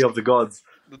 Party of the gods.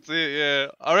 That's it. Yeah,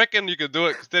 I reckon you could do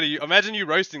it. Teddy, imagine you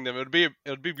roasting them. It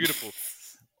would be beautiful.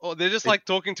 Or they're just like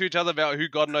talking to each other about who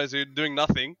God knows who, doing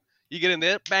nothing. You get in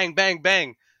there, bang, bang,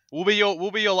 bang. We'll be your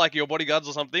like your bodyguards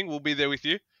or something. We'll be there with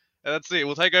you, and that's it.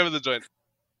 We'll take over the joint.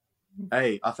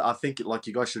 Hey, I think like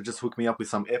you guys should just hook me up with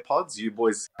some AirPods. You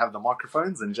boys have the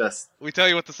microphones and just We tell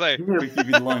you what to say. We give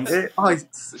you the lines.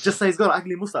 just say he's got an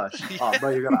ugly mustache. Oh, bro,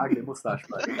 you got an ugly mustache,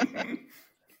 bro.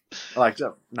 Like,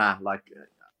 nah, like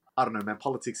I don't know, man.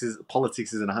 Politics isn't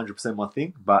 100% my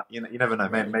thing, but you never know,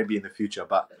 man. Maybe in the future,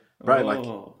 but bro,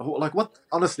 like what?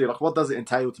 Honestly, like what does it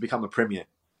entail to become a premier?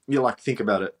 You like think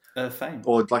about it, Fame.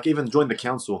 or like even join the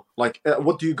council. Like,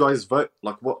 what do you guys vote?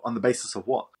 Like, what on the basis of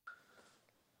what?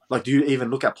 Like, do you even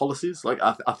look at policies? Like,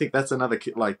 I think that's another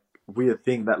like weird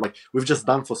thing that like we've just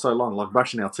done for so long, like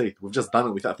brushing our teeth. We've just done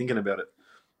it without thinking about it.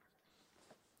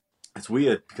 It's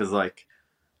weird because like,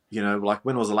 you know, like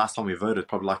when was the last time we voted?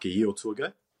 Probably like a year or two ago.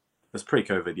 It was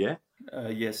pre-COVID, yeah.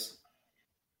 Yes.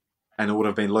 And it would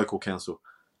have been local council.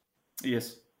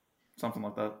 Yes. Something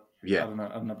like that. Yeah. I don't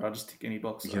know, but I just tick any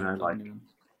box. You know, like-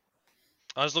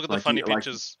 I just look at Like, the funny like-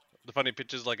 pictures. The funny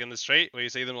pictures like in the street where you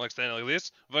see them like standing like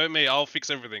this. Vote me, I'll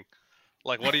fix everything.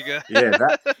 Like, what do you get? Yeah,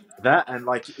 that, and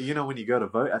like you know when you go to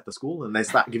vote at the school and they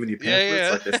start giving you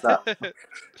pamphlets, like they start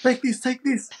take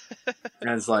this, and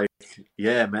it's like,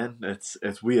 yeah, man,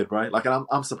 it's weird, right? Like, and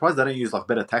I'm surprised they don't use like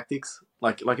better tactics.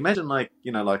 Like imagine like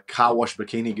you know like car wash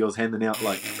bikini girls handing out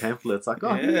like pamphlets, like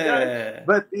oh here you go.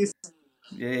 But it's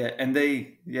and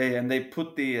they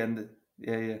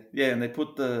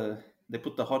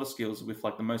put the hottest girls with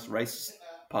like the most racist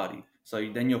party. So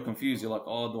then you're confused. You're like,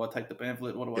 oh, do I take the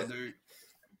pamphlet? What do I do?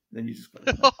 Then you just go,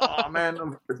 oh man,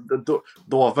 do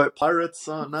I vote pirates?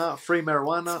 Nah, free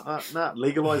marijuana? Nah,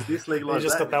 legalize this, legalize You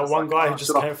just that. got that It's one like, guy oh, who just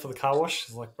should I- came for the car wash.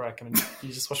 He's like, bro, can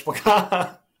you just wash my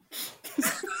car?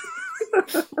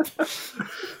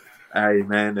 Hey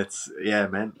man,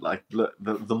 man. Like, look,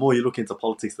 the more you look into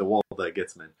politics, the wilder it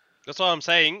gets, man. That's why I'm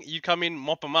saying you come in,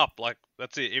 mop them up. Like,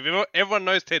 that's it. If everyone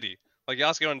knows Teddy, like you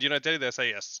ask everyone, do you know Teddy? They'll say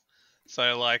yes.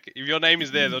 So like, if your name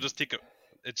is there, they'll just tick it.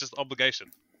 It's just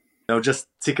obligation. They'll just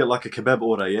tick it like a kebab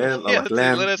order, yeah? Yeah, Like that's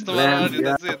lamb, it. Let us know. yeah,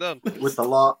 That's it. Done. with the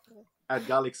lot. Add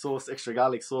garlic sauce, extra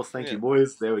garlic sauce. Thank Yeah. you,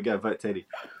 boys. There we go. Vote Teddy.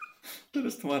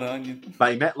 just tomato onion.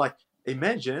 But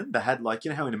imagine they had like,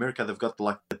 you know how in America they've got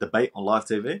like the debate on live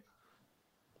TV?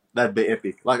 That'd be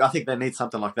epic. Like, I think they need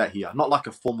something like that here. Not like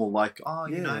a formal, like, oh,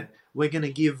 you know, we're going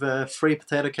to give free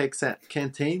potato cakes at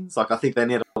canteens. Like, I think they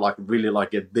need to like really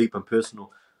like get deep and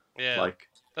personal. Yeah. Like,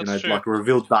 you that's know, true. like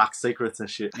reveal dark secrets and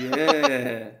shit.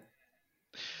 Yeah.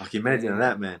 Like, imagine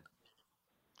that, man.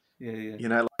 Yeah. You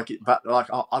know, like, but like,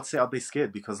 I'd say I'd be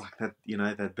scared because like that, you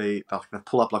know, they'd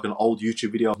pull up like an old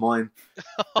YouTube video of mine.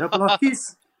 They'd be like,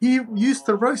 he used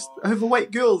to roast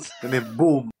overweight girls, and then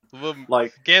boom, Boom.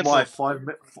 like Cancelled. my 5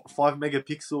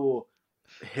 megapixel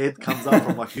head comes up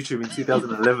from like YouTube in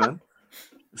 2011,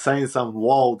 saying some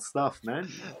wild stuff, man.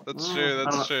 That's true.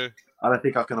 That's true. I don't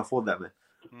think I can afford that, man.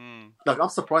 Mm. Like, I'm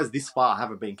surprised this far I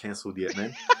haven't been cancelled yet,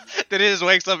 man. Then he just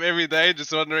wakes up every day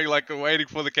just wondering, like, waiting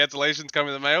for the cancellations come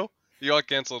in the mail. You are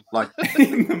cancelled. Like,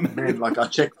 man, like I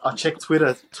check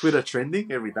Twitter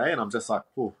trending every day, and I'm just like,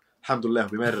 oh, alhamdulillah,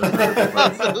 we made it another day,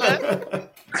 bro.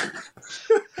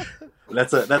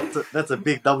 That's a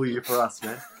big W for us,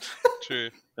 man. True.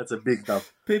 That's a big dub.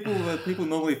 People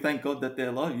normally thank God that they're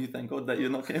alive. You thank God that you're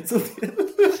not cancelled yet.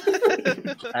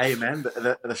 Hey, man,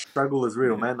 the struggle is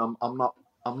real, man. I'm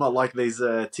not like these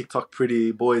TikTok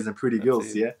pretty boys and pretty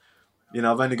girls, yeah. You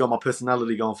know, I've only got my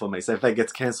personality going for me. So if that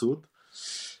gets cancelled,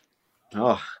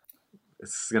 oh,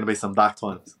 it's gonna be some dark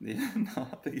times. Yeah, no,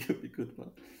 I think you'll be good,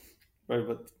 bro.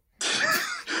 But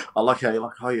I like how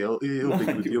you'll be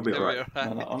good. You'll be Yeah, alright.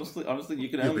 right. no, honestly, you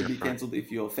can You'll only be be alright. cancelled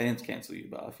if your fans cancel you.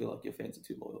 But I feel like your fans are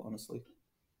too loyal, honestly.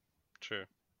 True.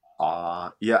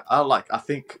 Yeah, I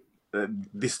think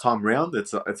this time round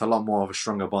it's a lot more of a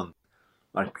stronger bond,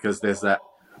 like because there's that,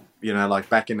 you know, like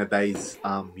back in the days,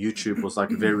 YouTube was like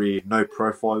very no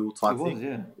profile type thing.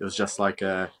 Yeah. It was just like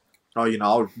oh, you know,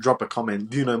 I'll drop a comment,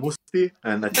 do you know Musti,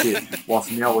 and that's it.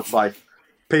 Whilst now it's like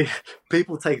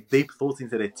people take deep thoughts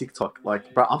into their TikTok.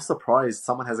 Like, bro, I'm surprised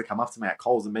someone hasn't come up to me at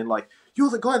Coles and been like, "You're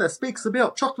the guy that speaks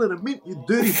about chocolate and mint, you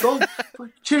dirty dog.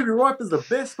 Cherry ripe is the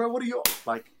best, bro. What are you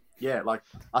like?" Yeah, like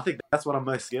I think that's what I'm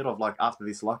most scared of. Like after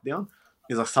this lockdown,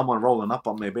 is like someone rolling up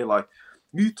on me, be like,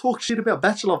 "You talk shit about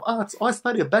Bachelor of Arts. I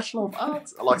study a Bachelor of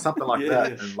Arts," like something like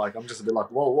that. And like I'm just a bit like,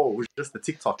 "Whoa, it's just the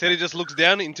TikTok." Teddy just looks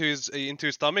down into his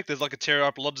stomach. There's like a cherry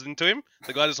ripe lodged into him.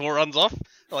 The guy just runs off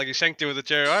like he shanked you with a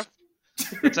cherry ripe.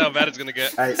 That's how bad it's gonna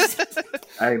get.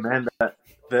 Hey man,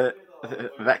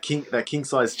 that king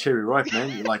size cherry ripe,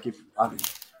 man. Like if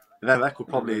that could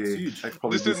probably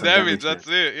This is damage. That's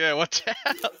it. Yeah, watch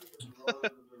out.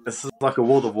 This is like a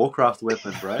World of Warcraft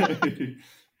weapon, bro.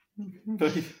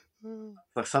 It's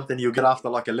like something you get after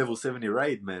like a level 70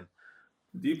 raid, man.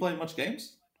 Do you play much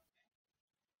games?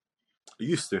 I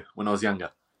used to when I was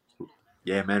younger.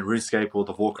 Yeah, man, RuneScape, World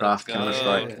of Warcraft,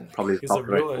 Counter-Strike, probably the He's a top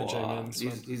real three. OG, man. This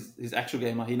one. His actual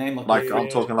gamer. He named Like I'm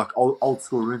talking like old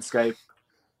school RuneScape.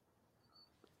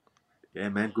 Yeah,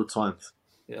 man, good times.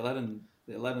 Yeah,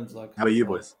 Aladdin's like. How about you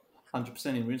boys? 100%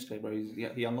 in RuneScape, bro.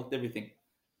 He unlocked everything.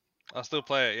 I still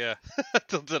play it, yeah,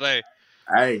 till today.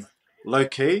 Hey, low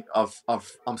key,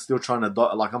 I'm still trying to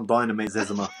I'm dying to meet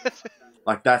Zezima.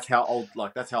 Like that's how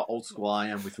old school I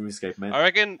am with RuneScape, man. I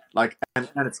reckon. Like, and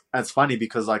it's funny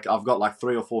because like I've got like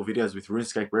 3 or 4 videos with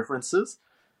RuneScape references,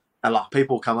 and like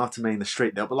people come up to me in the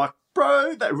street, they'll be like,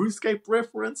 "Bro, that RuneScape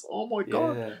reference! Oh my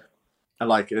god!" Yeah. And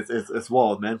like it's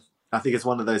wild, man. I think it's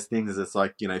one of those things. It's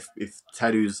like, you know, if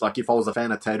tattoos, like if I was a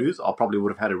fan of tattoos, I probably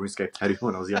would have had a RuneScape tattoo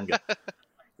when I was younger.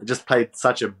 It just played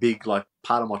such a big like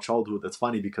part of my childhood. That's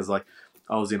funny because like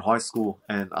I was in high school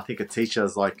and I think a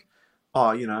teacher's like,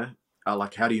 "Oh, you know,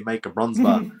 like how do you make a bronze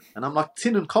bar?" And I'm like,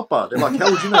 "Tin and copper." They're like,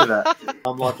 "How would you know that?"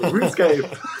 I'm like, "RuneScape."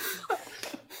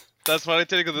 That's funny,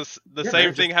 Teddy, because the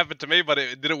same thing happened to me, but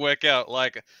it didn't work out.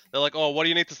 Like, they're like, "Oh, what do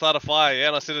you need to start a fire?" Yeah,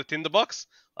 and I said a tinderbox.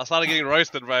 I started getting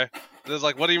roasted, bro. There's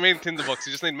like, "What do you mean tinderbox?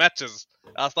 You just need matches."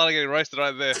 I started getting roasted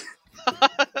right there.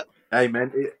 Hey,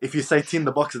 man, if you say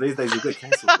tinderbox these days, you'll get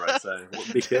cancelled, bro. So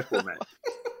be careful, man.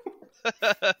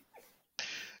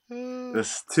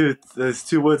 There's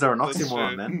two words that are an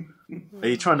oxymoron, man. Are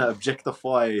you trying to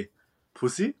objectify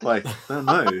pussy? Like,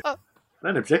 no.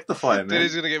 Don't objectify it, man.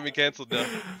 Teddy's gonna get me cancelled now.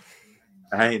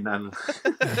 Hey, none.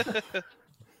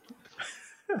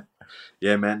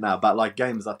 Yeah, man, nah. But like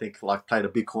games, I think like played a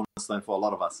big cornerstone for a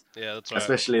lot of us. Yeah, that's right.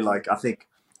 Especially like I think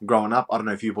growing up, I don't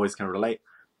know if you boys can relate.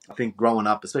 I think growing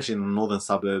up, especially in the northern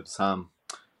suburbs,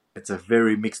 it's a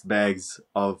very mixed bags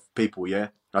of people. Yeah,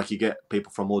 like you get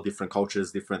people from all different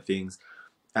cultures, different things,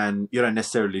 and you don't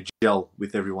necessarily gel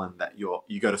with everyone that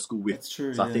you go to school with. That's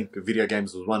true. So I think video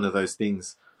games was one of those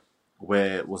things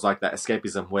where it was like that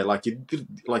escapism, where like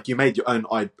you made your own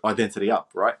identity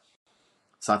up, right?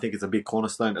 So I think it's a big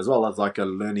cornerstone as well as like a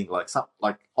learning, like some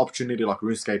like opportunity like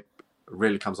RuneScape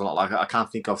really comes along. Like I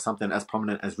can't think of something as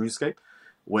prominent as RuneScape,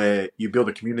 where you build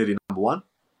a community. Number one,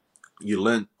 you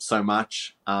learn so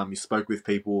much. You spoke with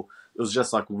people. It was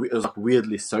just like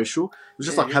weirdly social. It was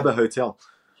just like Habbo Hotel,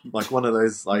 like one of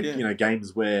those like you know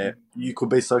games where you could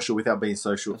be social without being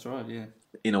social. That's right. Yeah.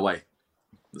 In a way.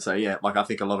 So yeah, like I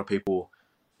think a lot of people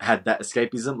had that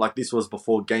escapism. Like this was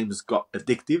before games got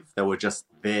addictive. They were just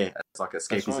there as like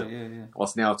escapism. That's right. Yeah.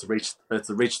 Whilst now it's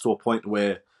reached to a point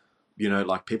where, you know,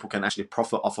 like people can actually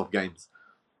profit off of games.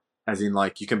 As in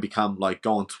like you can become like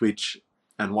go on Twitch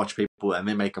and watch people and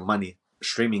they're making money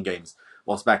streaming games.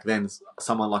 Whilst back then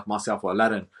someone like myself or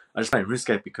Aladdin, I just play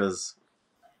RuneScape because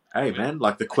hey man,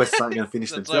 like the quests aren't gonna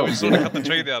finish That's themselves. We just want to cut the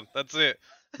tree down. That's it.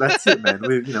 That's it, man.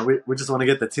 We just want to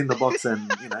get the tinderbox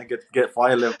and get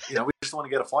fire level. We just want to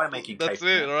get a fire making cake. That's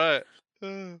it, man.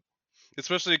 right?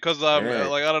 Especially because like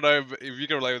I don't know if you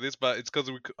can relate with this, but it's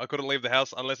because I couldn't leave the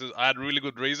house unless I had a really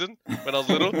good reason when I was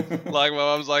little. Like my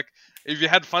mum's like, if you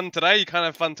had fun today, you can't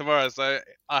have fun tomorrow. So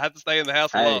I had to stay in the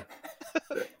house a lot.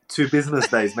 2 business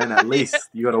days, man. At least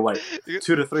you gotta wait 2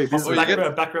 to 3 business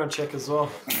days. Background check as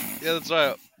well. Yeah, that's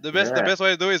right. The best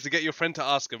way to do it is to get your friend to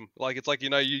ask him. Like it's like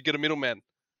you get a middleman.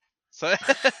 So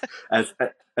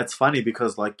it's funny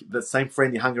because like the same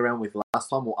friend you hung around with last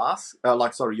time will ask,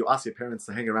 you ask your parents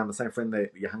to hang around the same friend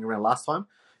that you hung around last time.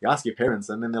 You ask your parents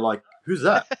and then they're like, "Who's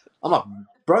that?" I'm like,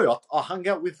 "Bro, I hung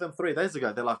out with them 3 days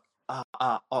ago." They're like,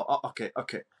 okay,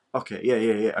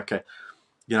 yeah, okay.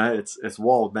 It's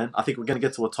wild, man. I think we're gonna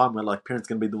get to a time where like parents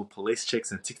gonna be doing police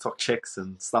checks and TikTok checks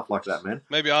and stuff like that, man.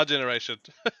 Maybe our generation.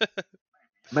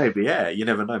 Maybe, yeah. You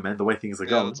never know, man. The way things are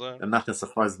going, right. and nothing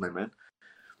surprises me, man.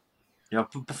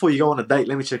 Before you go on a date,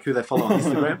 let me check who they follow on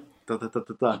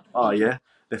Instagram. Oh yeah,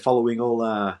 they're following all.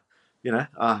 Nah,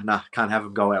 can't have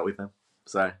them go out with them.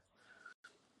 So,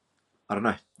 I don't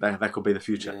know. That could be the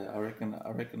future. Yeah, I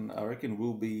reckon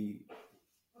we'll be.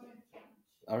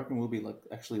 I reckon we'll be like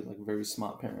actually like very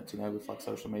smart parents, you know, with like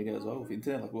social media as well, with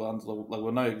internet. Like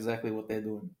we'll know exactly what they're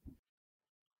doing.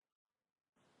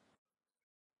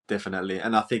 Definitely,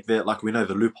 and I think that like we know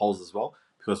the loopholes as well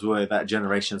because we're that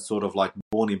generation sort of like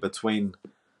born in between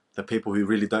the people who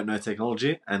really don't know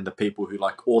technology and the people who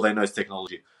like all they know is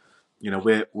technology. You know,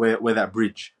 we're that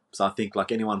bridge. So I think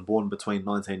like anyone born between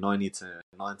 1990 to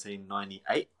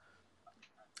 1998,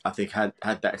 I think had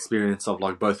that experience of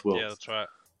like both worlds. Yeah, that's right.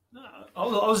 I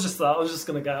was just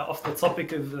going to go off the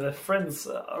topic of friends.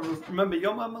 I remember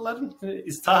your mum, Aladdin.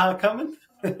 Is Taha coming?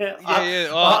 Yeah.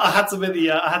 I had to be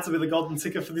the golden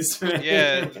ticket for this man.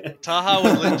 Yeah, Taha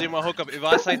was legit my hookup. If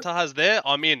I say Taha's there,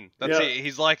 I'm in. That's Yeah. it.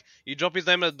 He's like, you drop his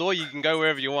name at the door, you can go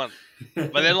wherever you want.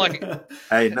 But then like,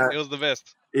 Hey, no, it was the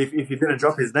best. if you didn't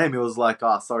drop his name, it was like,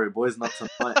 sorry, boys, not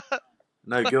tonight.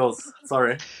 No girls,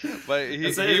 sorry. But he you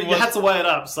was. had to weigh it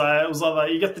up. So it was either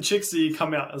you get the chicks or you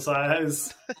come out. So it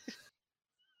was...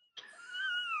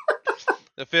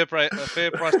 A fair price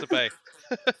to pay.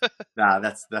 Nah,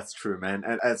 that's true, man.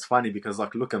 And it's funny because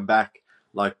like looking back,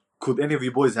 like could any of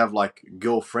you boys have like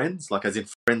girlfriends, like as in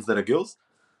friends that are girls?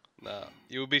 Nah,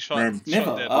 you would be shot. Man,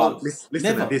 never. Dead.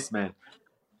 Listen to this, man.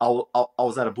 I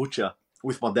was at a butcher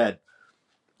with my dad.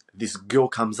 This girl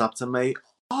comes up to me.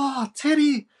 Oh,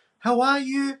 Teddy, how are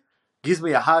you? Gives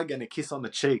me a hug and a kiss on the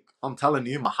cheek. I'm telling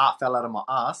you, my heart fell out of my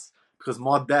ass because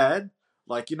my dad,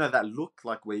 like, you know that look,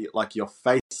 like where like your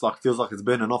face like feels like it's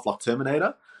burning off like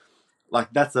Terminator.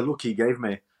 Like that's the look he gave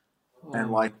me.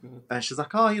 And like, and she's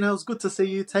like, oh, you know, it was good to see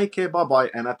you. Take care, bye bye.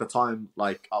 And at the time,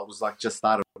 like, I was like just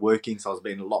started working, so I was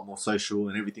being a lot more social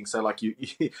and everything. So like, you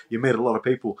met a lot of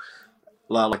people.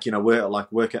 Like you know, I was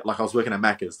working at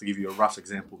Macca's to give you a rough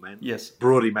example, man. Yes.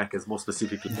 Broady Macca's more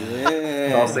specifically. Yeah.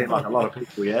 So I was seeing like a lot of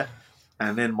people, yeah.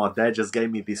 And then my dad just gave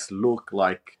me this look,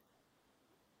 like,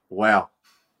 wow,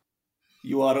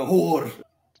 You are a whore.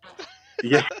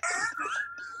 yeah.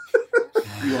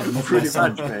 You are not my Pretty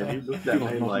son. much, man. He looked You at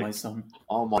are me not like, my son.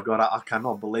 oh my god, I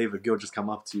cannot believe a girl just come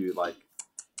up to you like,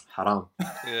 haram.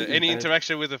 Yeah, any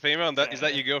interaction with a female, and is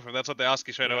that your girlfriend? That's what they ask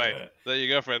you straight away. Is that your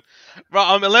girlfriend? Bro,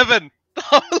 I'm 11.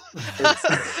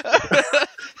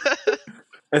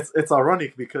 It's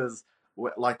ironic because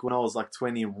like when I was like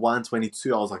 21,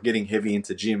 22, I was like getting heavy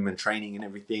into gym and training and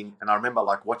everything. And I remember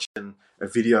like watching a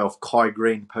video of Kai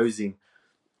Green posing,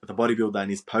 the bodybuilder, and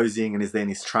he's posing and he's there in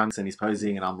his trunks and he's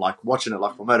posing, and I'm like watching it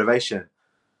like for motivation.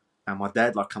 And my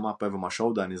dad like come up over my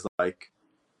shoulder and he's like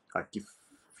if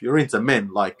you're into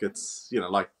men, like it's, you know,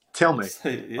 like tell me.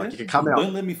 Yeah. Like you can come out.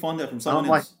 Don't let me find out from someone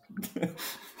I'm else.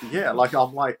 Yeah, like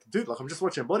I'm like, dude, like I'm just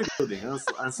watching bodybuilding, and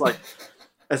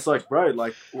it's like, bro,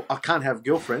 like I can't have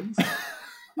girlfriends,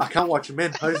 I can't watch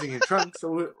men posing in trunks.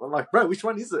 So I'm like, bro, which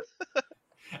one is it?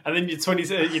 And then you're 20,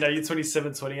 you're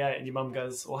 27, 28, and your mum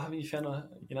goes, well, haven't you found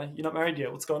you're not married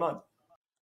yet? What's going on?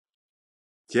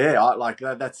 Yeah, like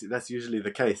that's usually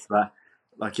the case, but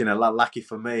like, you know, lucky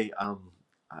for me,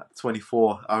 at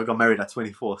 24, I got married at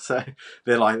 24, so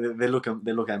they look at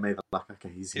me, they're like,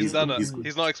 okay, he's done good, it. he's good.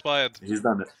 He's not expired. He's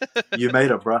done it. You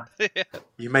made it, bro. Yeah.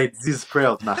 You made Ziz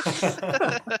proud, nah.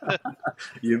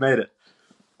 You made it.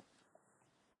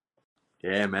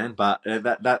 Yeah, man. But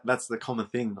that's the common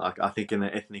thing. Like I think in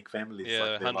the ethnic families, Yeah,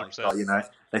 like, they're 100%. like, you know,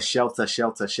 they shelter.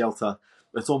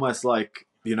 It's almost like,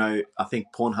 you know, I think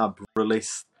Pornhub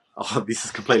released. Oh, this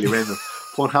is completely random.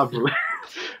 Pornhub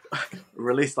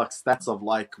released like stats of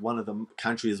like one of the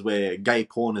countries where gay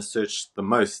porn is searched the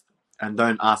most. And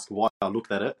don't ask why I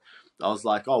looked at it. I was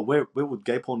like, oh, where would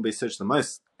gay porn be searched the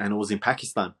most? And it was in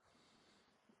Pakistan,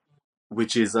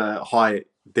 which is a high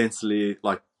densely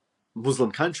like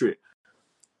Muslim country.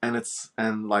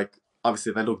 And like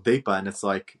obviously they look deeper, and it's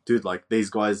like, dude, like these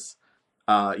guys,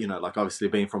 you know, like obviously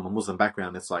being from a Muslim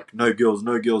background, it's like no girls.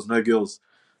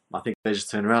 I think they just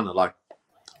turn around and like,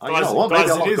 oh, you know what, maybe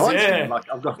I like guys, man. Like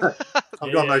I've got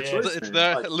no choice. It's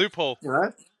man. the loophole.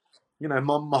 You know,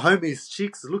 my homie's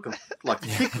cheeks looking like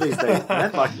thick these days,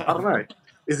 man. Like I don't know,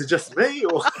 is it just me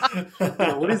or you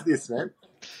know, what is this, man?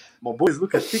 My boys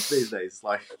look thick these days,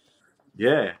 like.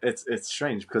 Yeah, it's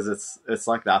strange because it's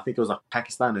like that. I think it was like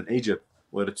Pakistan and Egypt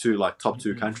were the two like top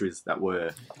two countries that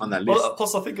were on that list. Well,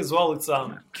 plus I think as well it's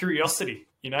curiosity,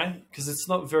 you know, because it's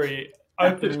not very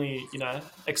openly, you know,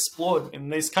 explored in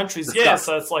these countries. Discussed. Yeah,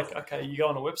 so it's like, okay, you go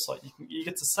on a website, you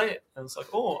get to say it, and it's like,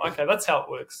 oh, okay, that's how it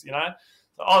works, you know.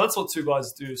 So, oh, that's what two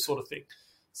guys do, sort of thing.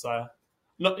 So,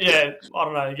 yeah, I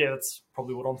don't know. Yeah, that's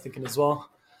probably what I'm thinking as well.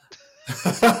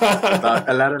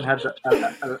 Aladdin had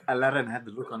Aladdin had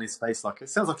the look on his face like it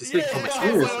sounds like he's speaking from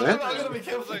experience, man. I gotta be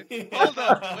careful. Hold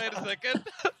on, wait a second.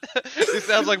 This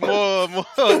sounds like more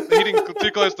hitting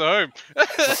too close to home.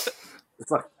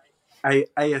 It's like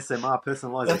ASMR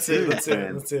personalized That's it. experience,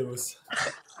 man. That's it. Was.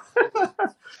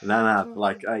 No,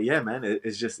 like yeah, man,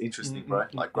 it's just interesting, bro.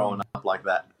 Like growing up like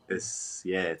that, it's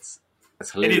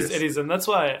hilarious. It is, and that's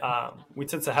why we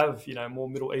tend to have more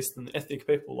Middle Eastern ethnic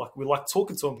people. Like we like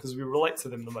talking to them because we relate to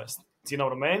them the most. Do you know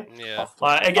what I mean? Yeah.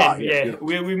 Like again,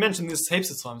 we mentioned this heaps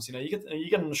of times. You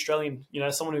get an Australian,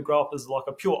 someone who grew up as like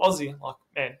a pure Aussie. Like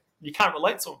man, you can't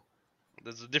relate to them.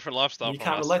 There's a different lifestyle You from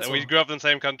can't us, relate and to we them. grew up in the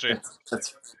same country.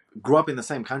 Grew up in the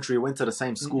same country, went to the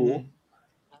same school,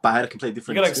 but had a completely You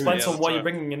different. got to explain experience. to them why you're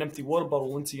bringing an empty water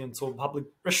bottle into a public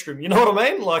restroom. You know what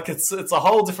I mean? Like it's a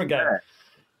whole different game.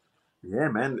 Yeah,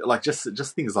 man. Like just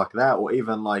things like that, or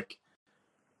even like,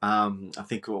 I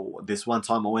think this one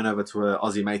time I went over to a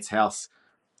Aussie mate's house,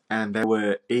 and they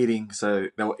were eating. So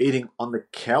they were eating on the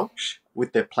couch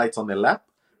with their plates on their lap,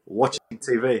 watching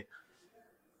TV,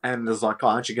 and it was like, "Oh,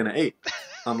 aren't you gonna eat?"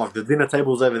 I'm like, "The dinner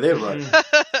table's over there, bro."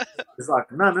 It's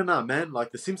like, no, man.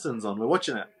 Like the Simpsons on, we're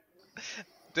watching it.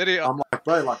 Did he? I'm like,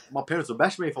 bro, like my parents will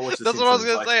bash me if I watch the That's Simpsons. what I was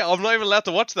gonna say. I'm not even allowed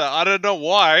to watch that. I don't know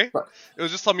why. But- It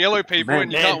was just some yellow people, Man,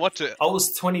 and you can't watch it. I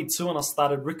was 22 and I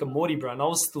started Rick and Morty, bro, and I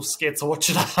was still scared to watch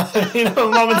it.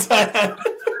 Mum and dad.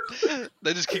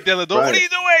 They just kicked down the door. Right. What are you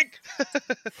doing?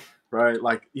 Bro,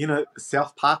 like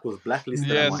South Park was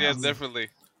blacklisted. at my Yes, house. definitely.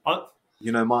 My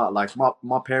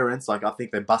parents, like, I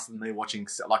think they busted me watching.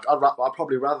 Like, I'd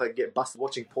probably rather get busted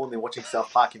watching porn than watching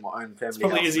South Park in my own family. It's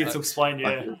probably house, easier man. to explain, yeah.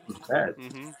 Like, it was bad.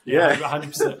 Hmm. Yeah.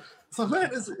 100%. So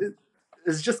man,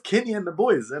 it's just Kenny and the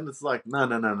boys, and it's like, no.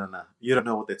 You don't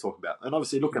know what they're talking about. And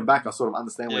obviously, looking back, I sort of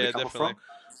understand where Yeah, they're coming definitely. from.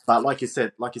 But like you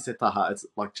said, Taha, it's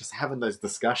like just having those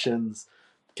discussions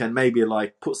can maybe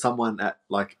like put someone at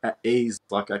ease.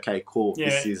 Like, okay, cool. Yeah,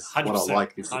 This is what I 100%,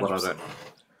 like. This is what I 100%.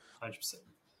 don't. 100%.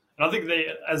 And I think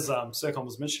as Serkan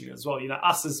was mentioning as well,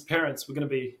 us as parents, we're going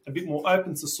to be a bit more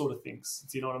open to sort of things.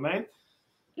 Do you know what I mean?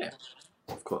 Yeah,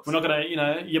 of course. We're not going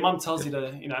to, your mum tells you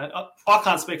to, I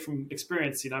can't speak from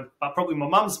experience, but probably my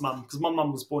mum's mum, because my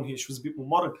mum was born here, she was a bit more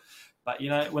modern. But,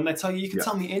 when they tell you, you can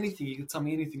tell me anything,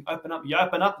 open up. You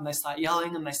open up and they start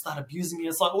yelling and they start abusing you.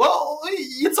 It's like, well,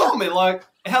 you told me, like,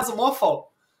 how's it my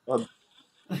fault?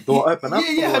 Door open up.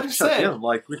 Yeah, door shut 100%. down.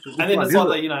 Like, And then it's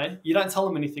like that, you don't tell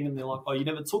them anything and they're like, oh, you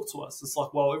never talk to us. It's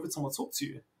like, well, every time I talk to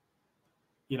you,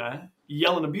 you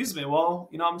yell and abuse me. Well,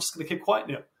 I'm just going to keep quiet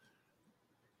now.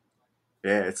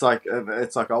 Yeah, it's like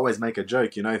I always make a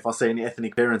joke. If I see any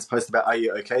ethnic parents post about "Are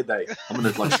you okay?" day, I'm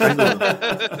gonna like strangle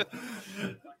them.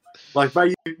 Like, bro,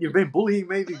 you've been bullying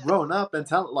me growing up, and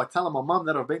telling my mum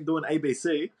that I've been doing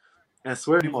ABC and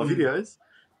swearing in my videos,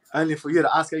 only for you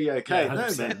to ask, "Are you okay?" Yeah, No,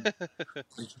 100%. man.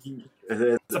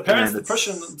 The parents' Man,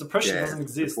 depression yeah, doesn't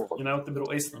exist, it's- with the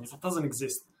Middle Easterns. It doesn't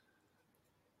exist.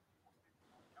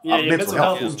 mental Mental health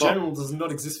health in as well. general does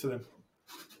not exist for them.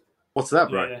 What's that,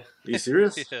 bro? Yeah. Are you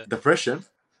serious? Yeah. Depression?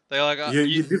 They're like,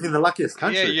 You live in the luckiest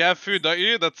country. yeah, you have food, don't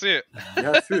you? That's it. You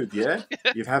have food, yeah?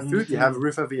 You have food, you have a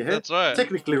roof over your head. That's right.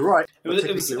 Technically right. It was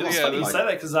technically wrong. funny you Like, say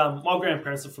that because my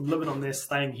grandparents are from Lebanon. They're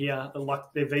staying here. They're like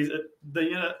their visa,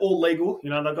 they're all legal.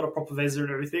 They've got a proper visa and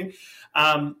everything.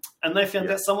 And they found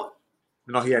out someone.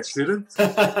 not here students.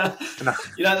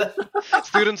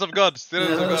 Students of God.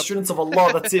 Students of God. Students of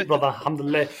Allah. That's it, brother.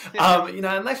 Alhamdulillah.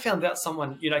 And they found out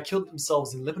someone killed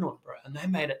themselves in Lebanon, bro. And they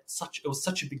made it was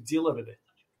such a big deal over there.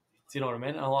 Do you know what I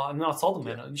mean? And I told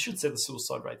them, man, you should see the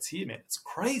suicide rates here, man. It's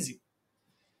crazy.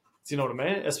 Do you know what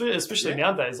I mean? Especially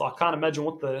nowadays. I can't imagine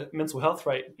what the mental health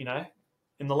rate,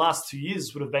 in the last 2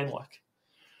 years would have been like.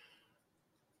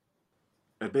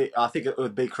 I think it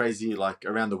would be crazy, like,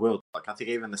 around the world. Like, I think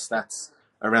even the stats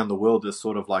around the world is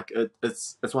sort of like,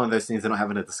 it's one of those things they're not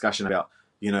having a discussion about,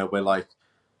 where, like,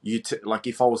 like,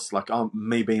 if I was, like,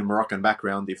 me being Moroccan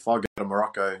background, if I go to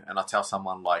Morocco and I tell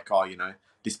someone, like, oh,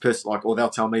 this person, like, or they'll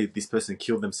tell me this person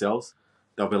killed themselves,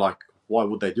 they'll be like, why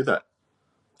would they do that?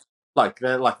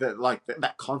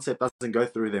 That concept doesn't go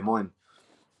through their mind.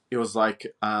 It was like,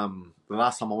 the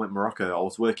last time I went to Morocco, I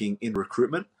was working in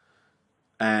recruitment,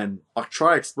 and I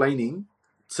try explaining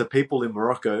to people in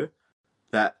Morocco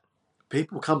that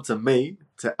people come to me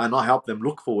and I help them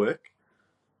look for work,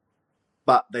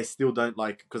 but they still don't,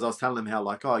 like, because I was telling them how,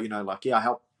 like, I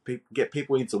help get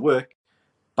people into work,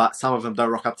 but some of them don't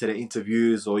rock up to their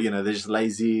interviews, or, they're just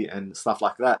lazy and stuff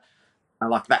like that. And,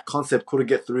 like, that concept couldn't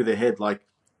get through their head, like,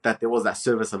 that there was that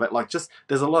service of it. Like, just,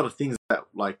 there's a lot of things that,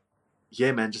 like,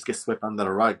 yeah, man, just get swept under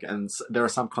the rug. And there are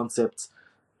some concepts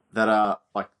that are,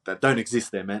 like, that don't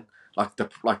exist there, man. Like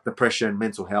depression,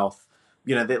 mental health,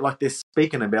 you know, they're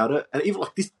speaking about it, and even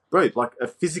like this, bro, like a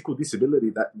physical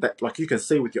disability that like you can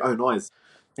see with your own eyes,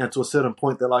 and to a certain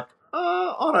point, they're like,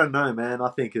 I don't know, man. I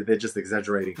think they're just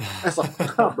exaggerating. And it's like,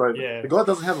 come, bro, Yeah. the guy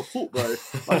doesn't have a foot, bro.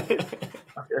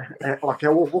 Like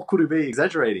what could he be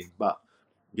exaggerating? But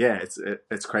yeah,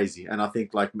 it's crazy, and I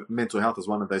think like mental health is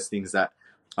one of those things that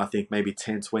I think maybe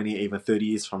 10, 20, even 30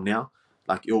 years from now,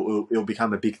 like it'll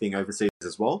become a big thing overseas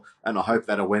as well. And I hope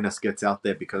that awareness gets out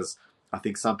there, because I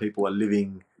think some people are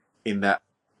living in that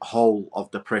hole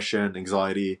of depression,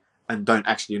 anxiety, and don't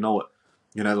actually know it.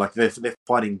 You know, like they're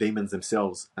fighting demons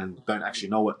themselves and don't actually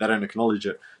know it. They don't acknowledge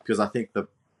it, because I think the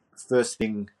first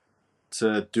thing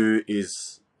to do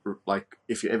is, like,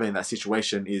 if you're ever in that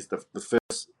situation, is the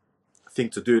first thing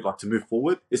to do, like to move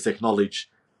forward, is to acknowledge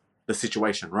the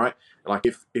situation, right? Like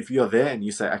if you're there and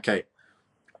you say, okay,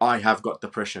 I have got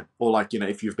depression, or like, you know,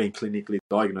 if you've been clinically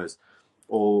diagnosed,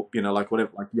 or, you know, like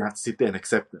whatever, like you have to sit there and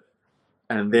accept it,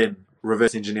 and then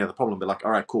reverse engineer the problem. Be like,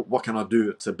 all right, cool, what can I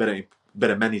do to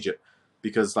better manage it?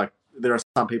 Because like there are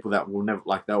some people that will never,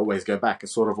 like, they always go back.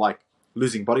 It's sort of like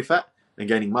losing body fat and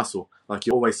gaining muscle. Like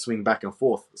you always swing back and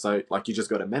forth. So like you just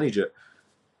got to manage it.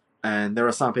 And there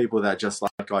are some people that just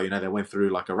like, oh, you know, they went through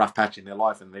like a rough patch in their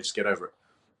life and they just get over it.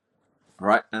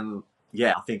 Right? And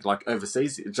yeah, I think like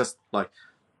overseas, it's just like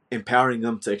empowering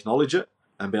them to acknowledge it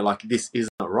and be like, this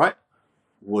isn't right,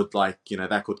 would, like, you know,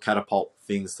 that could catapult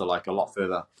things to like a lot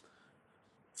further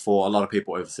for a lot of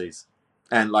people overseas.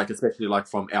 And like, especially like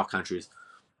from our countries,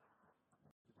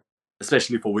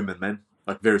 especially for women, man,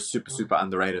 like very super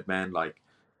underrated, man. Like,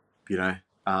 you know,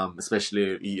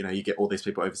 especially, you know, you get all these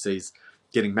people overseas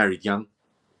getting married young,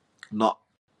 not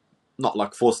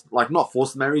like forced, like not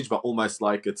forced marriage, but almost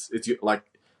like it's like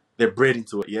they're bred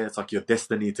into it. Yeah, it's like your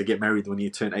destiny to get married when you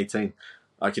turn 18.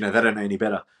 Like, you know, they don't know any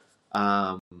better,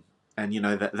 and you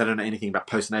know that they don't know anything about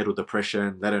postnatal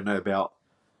depression. They don't know about,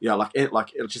 yeah, like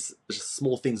it's just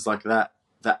small things like that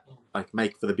like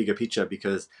make for the bigger picture,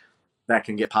 because that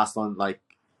can get passed on. Like,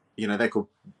 you know, they could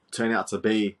turn out to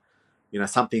be, you know,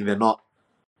 something they're not,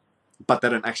 but they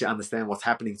don't actually understand what's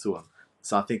happening to them.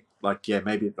 So I think, like, yeah,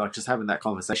 maybe like just having that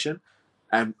conversation.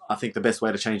 And I think the best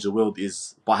way to change the world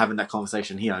is by having that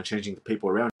conversation here and changing the people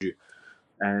around you.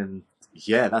 And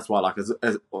yeah, that's why, like, it's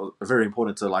very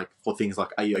important to, like, for things like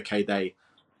Are You Okay Day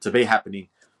to be happening,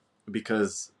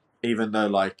 because even though,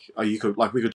 like, we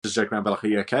could just joke around, be like, are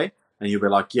you okay? And you'll be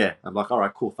like, yeah. I'm like, all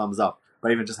right, cool, thumbs up.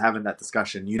 But even just having that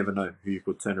discussion, you never know who you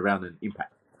could turn around and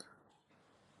impact.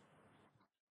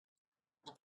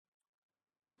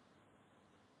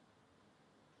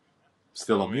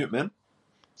 Still on mute, man.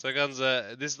 So, Guns,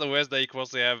 this is the worst day you can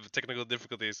possibly have technical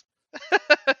difficulties.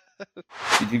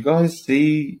 Did you guys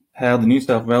see how the New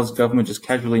South Wales government just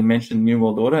casually mentioned New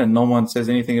World Order and no one says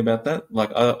anything about that?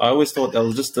 Like, I always thought that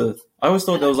was I always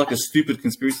thought that was like a stupid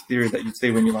conspiracy theory that you'd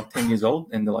see when you're like 10 years old,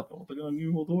 and they're like, oh, they're going to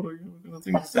New World Order, you're going to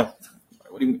think stuff.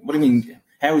 What do you mean?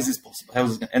 How is this possible? How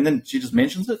is this? And then she just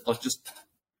mentions it, like just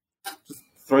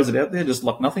throws it out there, just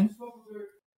like nothing.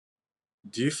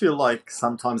 Do you feel like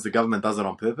sometimes the government does it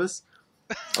on purpose?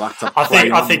 Like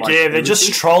I think, yeah, they're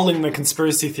just trolling the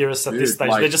conspiracy theorists at this stage.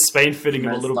 Like, they're just spoon feeding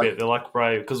them a little bit. They're like,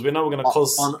 bro, because we know we're going to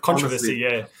cause controversy.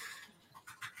 Honestly, yeah.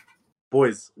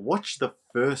 Boys, watch the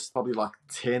first probably like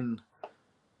 10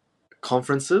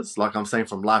 conferences, like I'm saying,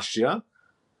 from last year,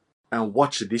 and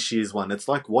watch this year's one. It's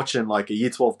like watching like a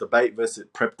Year 12 debate versus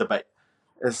prep debate.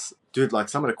 It's, dude, like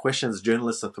some of the questions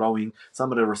journalists are throwing,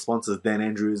 some of the responses, Dan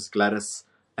Andrews, Gladys,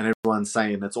 and everyone's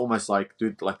saying, it's almost like,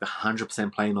 dude, like the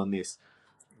 100% playing on this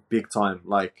big time.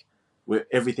 Like, with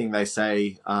everything they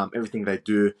say, everything they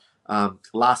do.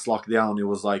 Last lockdown, it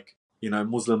was like, you know,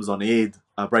 Muslims on Eid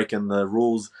are breaking the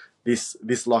rules. This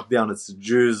lockdown, it's the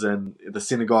Jews and the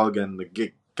synagogue and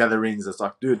the gatherings. It's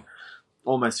like, dude,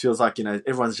 almost feels like, you know,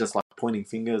 everyone's just like pointing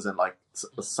fingers, and like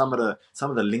some of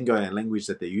the lingo and language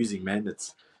that they're using, man,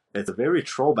 it's a very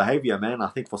troll behavior, man. I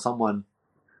think for someone,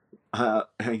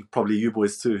 probably you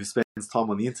boys too, who spends time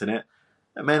on the internet,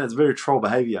 man, it's very troll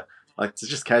behavior. Like, to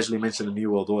just casually mention the New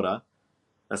World Order,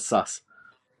 that's sus.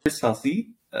 It's sussy,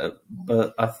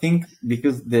 but I think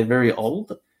because they're very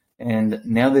old and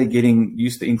now they're getting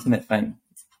used to internet fame.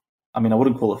 I mean, I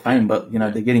wouldn't call it fame, but, you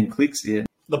know, they're getting clicks here.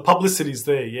 The publicity's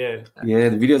there, yeah. Yeah,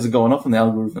 the videos are going off on the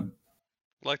algorithm.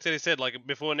 Like Teddy said, like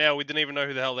before now, we didn't even know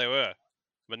who the hell they were.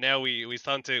 But now we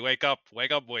starting to wake up,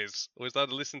 boys. We're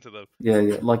starting to listen to them.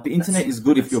 Yeah. Like, the internet is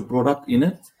good if you're brought up in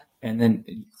it, and then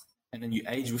you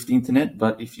age with the internet.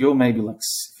 But if you're maybe like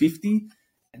 50,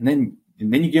 and then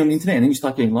you get on the internet, and then you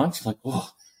start getting likes, you're like,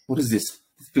 oh, what is this?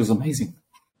 This feels amazing.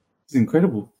 It's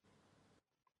incredible.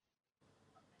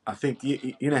 I think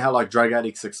you know how like drug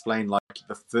addicts explain, like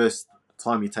the first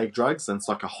time you take drugs, and it's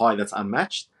like a high that's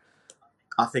unmatched.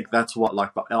 I think that's what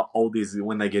like the oldies,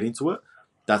 when they get into it,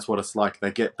 that's what it's like.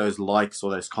 They get those likes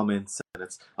or those comments, and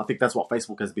I think that's what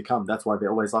Facebook has become. That's why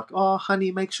they're always like, "Oh,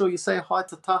 honey, make sure you say hi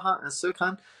to Taha and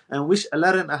Sukhan and wish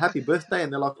Aladdin a happy birthday."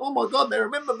 And they're like, "Oh my God, they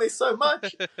remember me so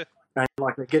much." And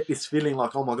like they get this feeling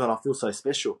like, "Oh my God, I feel so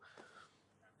special."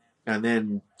 And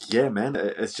then, yeah, man,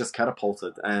 it's just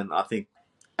catapulted. And I think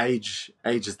age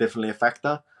is definitely a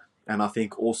factor. And I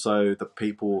think also the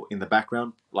people in the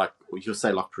background, like you'll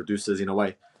say, like producers in a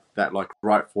way, that like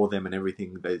write for them and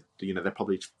everything. They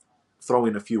probably throw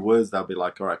in a few words. They'll be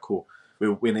like, "All right, cool.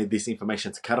 We need this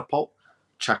information to catapult.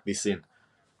 Chuck this in."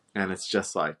 And it's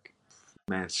just like,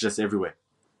 man, it's just everywhere.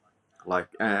 Like,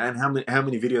 and how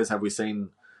many videos have we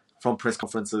seen from press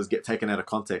conferences get taken out of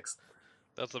context?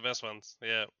 That's the best ones.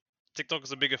 Yeah, TikTok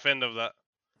is a big offender of that.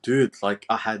 Dude, like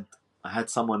I had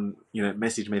someone,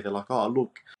 message me. They're like, "Oh,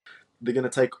 look, they're gonna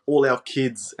take all our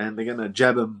kids and they're gonna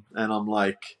jab them," and I'm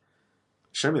like,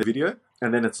 "Show me the video."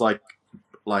 And then it's like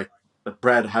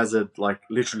Brad Hazard, like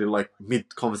literally like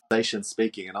mid conversation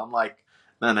speaking, and I'm like,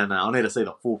 no, I need to see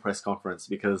the full press conference,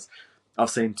 because I've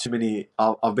seen too many.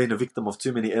 I've been a victim of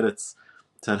too many edits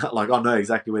to like I know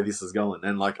exactly where this is going,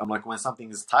 and like I'm like, when something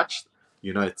is touched,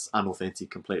 it's unauthentic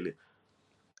completely.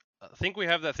 I think we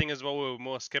have that thing as well. We're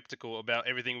more skeptical about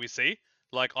everything we see.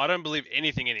 Like, I don't believe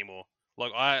anything anymore.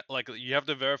 Like you have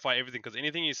to verify everything, because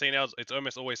anything you see now, it's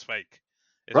almost always fake.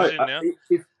 Right. Now.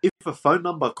 If a phone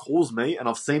number calls me and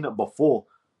I've seen it before,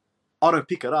 I don't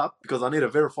pick it up because I need to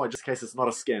verify just in case it's not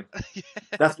a scam. Yeah.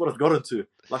 That's what I've gotten to.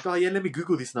 Like, oh yeah, let me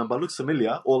Google this number. It looks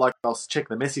familiar. Or like I'll check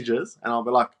the messages and I'll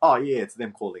be like, oh yeah, it's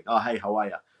them calling. Oh hey, how are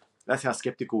ya? That's how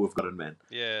skeptical we've gotten, man.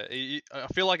 Yeah, I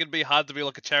feel like it'd be hard to be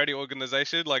like a charity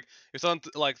organization. Like, if someone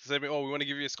like said, "Oh, we want to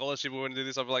give you a scholarship, we want to do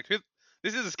this," I'd be like,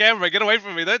 "This is a scam, bro. Get away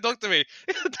from me. Don't talk to me.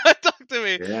 Don't talk to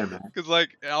me." Yeah, man. Because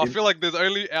like I feel like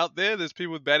there's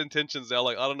people with bad intentions now.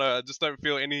 Like, I don't know. I just don't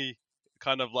feel any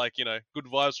kind of like good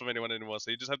vibes from anyone anymore.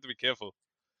 So you just have to be careful.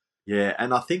 Yeah,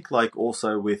 and I think like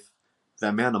also with the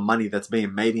amount of money that's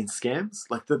being made in scams,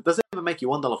 like does it ever make you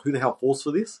wonder like who the hell falls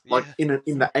for this? Like in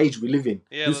the age we live in,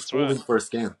 Yeah, who's falling for a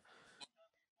scam?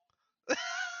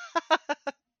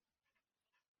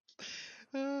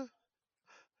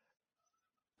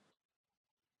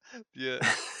 Yeah.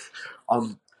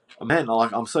 Man,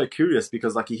 like I'm so curious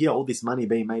because like you hear all this money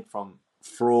being made from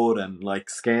fraud and like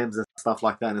scams and stuff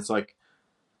like that, and it's like,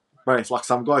 bro, if like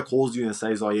some guy calls you and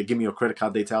says, "Oh yeah, give me your credit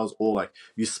card details," or like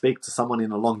you speak to someone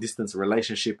in a long distance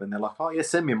relationship and they're like, "Oh yeah,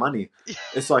 send me money,"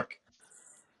 it's like,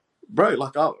 bro,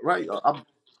 like I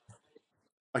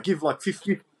give like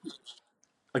 $50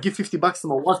 to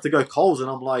my wife to go Coles, and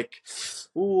I'm like,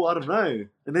 oh, I don't know.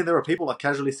 And then there are people like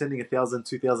casually sending $1,000,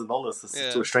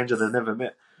 $2,000 to a stranger they've never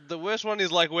met. The worst one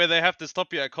is like where they have to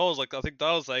stop you at Coles. Like I think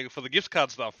Dale was saying, for the gift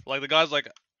card stuff. Like the guys like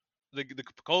the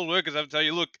Coles workers have to tell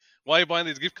you, look, why are you buying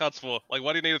these gift cards for? Like,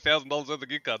 why do you need $1,000 worth of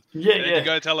gift cards? Yeah, and you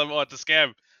go tell them, oh, it's a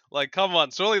scam. Like, come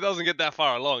on, surely it doesn't get that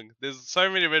far along. There's so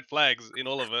many red flags in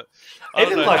all of it.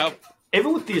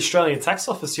 Even with the Australian tax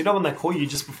office, when they call you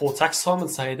just before tax time and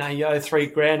say, "No, you owe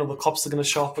 $3,000,000," or the cops are going to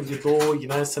show up at your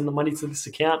door, send the money to this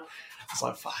account. It's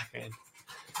like, fuck, man.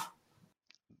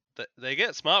 They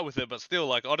get smart with it, but still,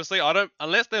 like, honestly, I don't,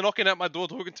 unless they're knocking at my door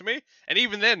talking to me, and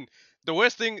even then, the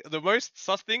most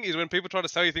sus thing is when people try to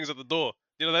sell you things at the door.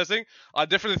 You know that thing? I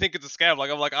definitely think it's a scam.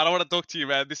 Like, I'm like, I don't want to talk to you,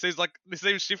 man. This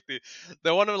seems shifty.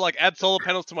 They want to like add solar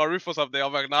panels to my roof or something.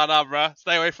 I'm like, nah, bro.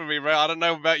 Stay away from me, bro. I don't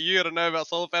know about you. I don't know about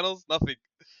solar panels. Nothing.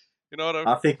 You know what I mean?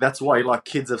 I think that's why like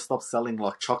kids have stopped selling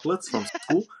like chocolates from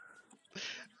school.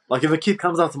 Like if a kid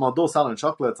comes up to my door selling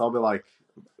chocolates, I'll be like,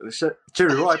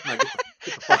 "Cherry ripe, man.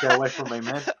 Get the fuck away from me,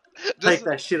 man. Take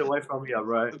that shit away from me,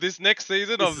 bro." This next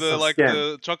season of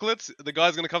the chocolates, the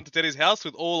guy's gonna come to Teddy's house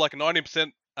with all like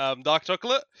 90% dark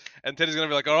chocolate, and Teddy's gonna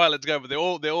be like, "All right, let's go." But they're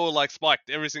all like spiked,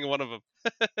 every single one of them.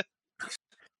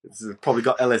 It's probably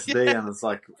got LSD and it's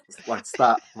like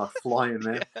start like flying,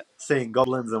 man. Yeah. Seeing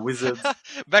goblins and wizards.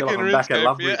 Back in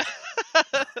RuneScape, yeah.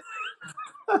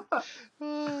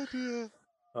 Oh dear.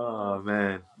 Oh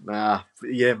man, nah,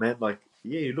 yeah, man. Like,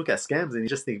 yeah, you look at scams and you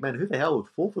just think, man, who the hell would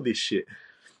fall for this shit?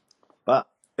 But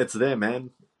it's there,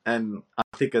 man, and I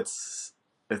think it's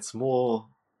more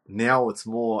now. It's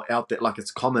more out there. Like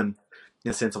it's common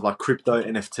in the sense of like crypto,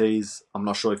 NFTs. I'm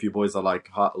not sure if you boys are like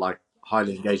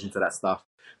highly engaged into that stuff.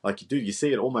 Like you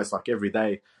see it almost like every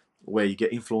day, where you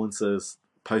get influencers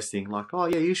posting like, "Oh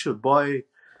yeah, you should buy,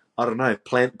 I don't know,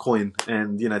 plant coin,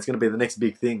 and it's going to be the next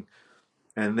big thing,"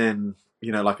 and then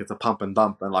like it's a pump and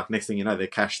dump, and like next thing you know they're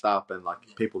cashed up, and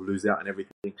like people lose out and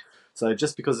everything. So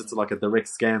just because it's like a direct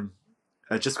scam,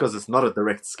 just because it's not a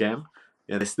direct scam,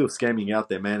 Yeah, they're still scamming out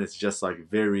there, man. It's just like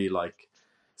very like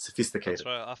sophisticated. That's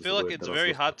right. I is the feel like word it's that I was very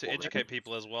looking hard to for, man. educate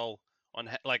people as well on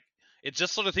like it's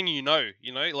just sort of thing you know,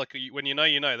 like when you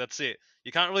know, that's it.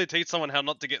 You can't really teach someone how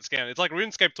not to get scammed. It's like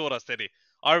RuneScape taught us, Teddy.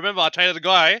 I remember I traded a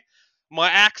guy my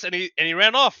axe and he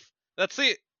ran off. That's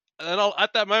it. And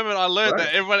at that moment I learned Right.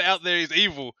 that everyone out there is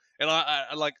evil, and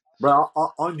I like. Bro,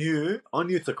 I knew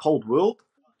it's a cold world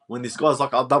when this guy's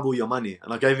like, I'll double your money,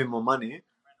 and I gave him my money,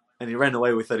 and he ran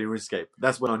away with it in RuneScape.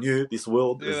 That's when I knew this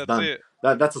world Yeah, is that's done. it.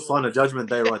 That's a sign of Judgment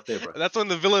Day right there, bro. That's when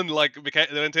the villain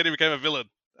when Teddy became a villain.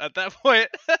 At that point.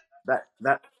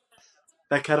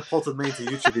 That catapulted me into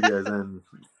YouTube videos, and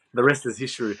the rest is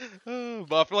history.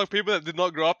 But I feel like people that did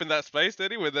not grow up in that space,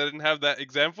 Teddy, where they didn't have that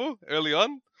example early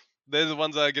on, they're the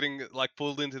ones that are getting like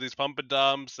pulled into these pump and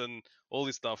dumps and all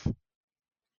this stuff.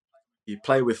 You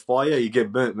play with fire, you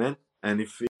get burnt, man. And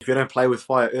if you don't play with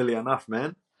fire early enough,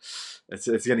 man, it's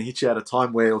gonna hit you at a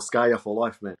time where it'll scar you for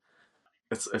life, man.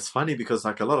 It's funny because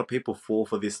like a lot of people fall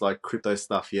for this like crypto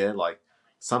stuff, yeah, like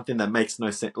something that makes no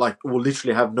sense, like will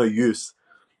literally have no use,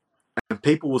 and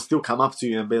people will still come up to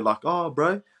you and be like, "Oh,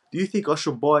 bro, do you think I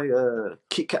should buy a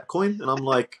Kit Kat coin?" And I'm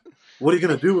like, "What are you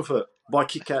gonna do with it? Buy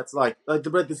Kit Kats? Like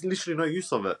bro, there's literally no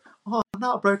use of it." "Oh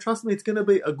no, bro, trust me, it's gonna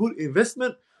be a good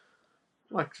investment."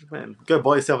 Like, man, go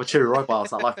buy yourself a cherry ripe bar or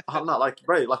something. Like, I'm not like,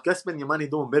 bro, like go spend your money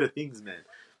doing better things, man.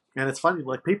 And it's funny,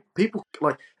 like people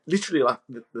like literally like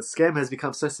the scam has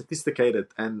become so sophisticated,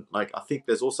 and like I think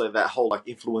there's also that whole like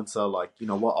influencer, like, you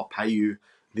know what, I'll pay you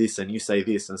this and you say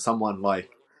this, and someone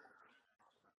like,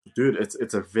 dude,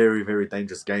 it's a very, very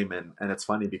dangerous game, and it's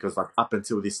funny because like up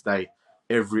until this day,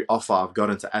 every offer I've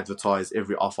gotten to advertise,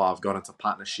 every offer I've gotten to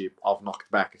partnership, I've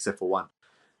knocked back except for one,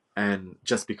 and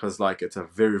just because like it's a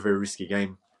very, very risky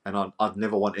game, and I'd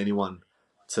never want anyone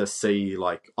to see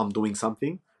like I'm doing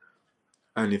something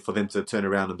only for them to turn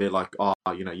around and be like, "Oh,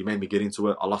 you know, you made me get into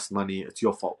it. I lost money. It's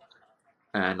your fault."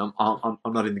 And I'm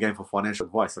not in the game for financial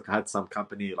advice. Like I had some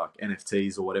company like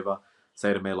NFTs or whatever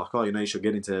say to me like, "Oh, you know, you should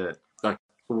get into like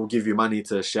we'll give you money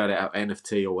to shout out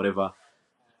NFT or whatever,"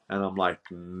 and I'm like,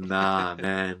 "Nah,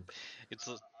 man." It's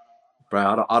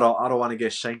Bro, I don't want to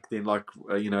get shanked in like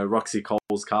you know, Roxy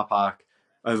Cole's car park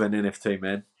over an NFT,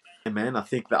 man. And man, I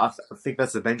think that's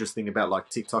the dangerous thing about like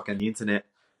TikTok and the internet.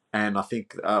 And I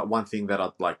think one thing that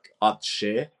I'd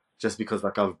share, just because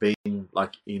like I've been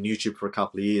like in YouTube for a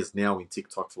couple of years now, in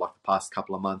TikTok for like the past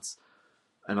couple of months,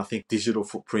 and I think digital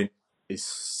footprint is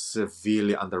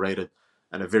severely underrated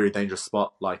and a very dangerous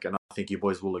spot. Like, and I think you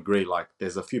boys will agree. Like,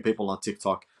 there's a few people on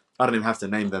TikTok. I don't even have to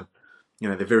name them. You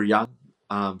know, they're very young,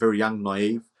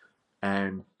 naive,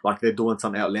 and like they're doing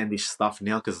some outlandish stuff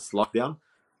now because it's lockdown.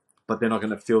 But they're not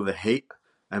going to feel the heat.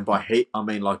 And by heat, I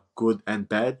mean like good and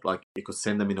bad. Like it could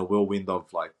send them in a whirlwind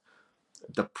of like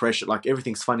depression. Like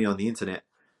everything's funny on the internet.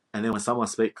 And then when someone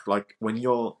speaks, like when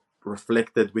you're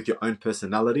reflected with your own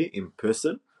personality in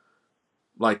person,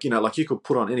 like, you know, like you could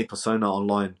put on any persona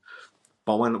online,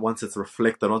 but once it's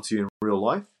reflected onto you in real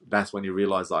life, that's when you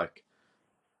realize like,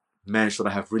 man, should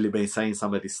I have really been saying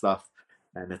some of this stuff?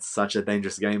 And it's such a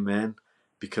dangerous game, man.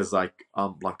 Because like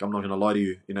I'm not gonna lie to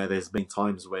you, you know, there's been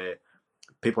times where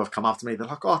people have come up to me, they're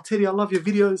like, "Oh, Teddy, I love your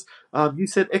videos. You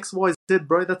said XYZ,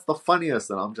 bro, that's the funniest."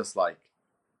 And I'm just like,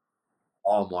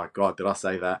 "Oh my god, did I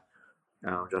say that?"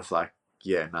 And I'm just like,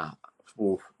 "Yeah, nah."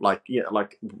 Oof. Like, yeah,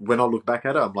 like when I look back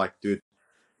at it, I'm like, dude,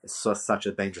 it's such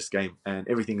a dangerous game, and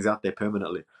everything's out there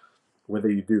permanently.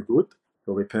 Whether you do good,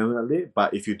 it'll be permanently,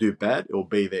 but if you do bad, it'll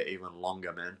be there even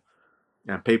longer, man.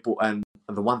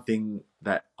 And the one thing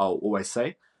that I'll always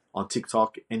say on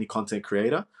TikTok, any content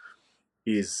creator,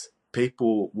 is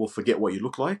people will forget what you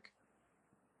look like,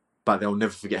 but they'll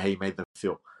never forget how you made them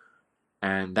feel.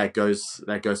 And that goes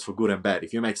for good and bad.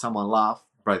 If you make someone laugh,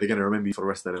 bro, they're gonna remember you for the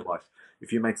rest of their life.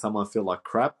 If you make someone feel like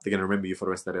crap, they're gonna remember you for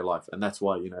the rest of their life. And that's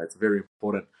why, you know, it's very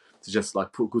important to just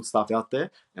like put good stuff out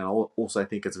there. And I also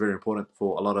think it's very important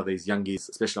for a lot of these youngies,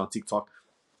 especially on TikTok,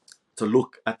 to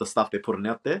look at the stuff they're putting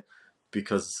out there,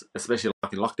 because especially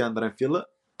like in lockdown, they don't feel it.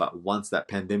 But once that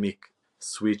pandemic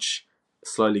switch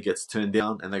slowly gets turned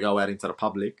down and they go out into the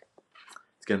public,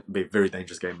 it's going to be a very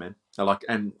dangerous game, man.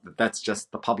 And that's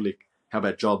just the public. How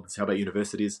about jobs? How about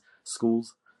universities,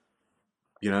 schools?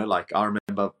 You know, like I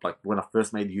remember, like when I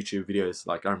first made YouTube videos,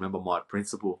 like I remember my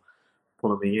principal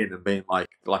pulling me in and being like,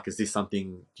 is this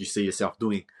something you see yourself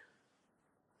doing?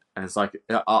 And it's like,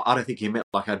 I don't think he meant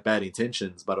like I had bad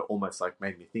intentions, but it almost like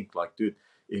made me think like, dude,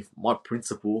 if my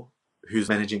principal, who's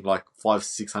managing like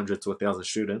 500-600 to 1,000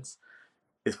 students,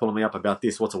 is pulling me up about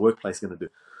this, what's a workplace going to do?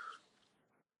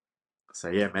 So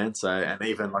yeah, man. So, and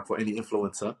even like for any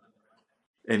influencer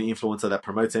that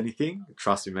promotes anything,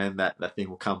 trust me, man, that thing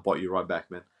will come bite you right back,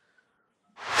 man.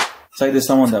 say there's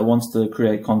someone that wants to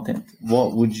create content.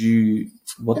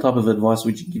 What type of advice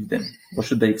would you give them? What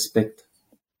should they expect?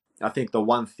 I think the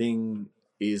one thing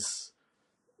is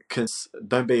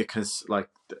don't be like.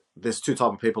 There's two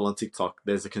type of people on TikTok.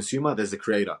 There's a consumer. There's a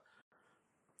creator.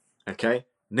 Okay,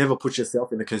 never put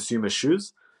yourself in the consumer's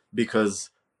shoes,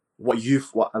 because what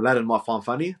Aladdin might find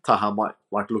funny, Taha might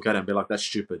like look at it and be like, that's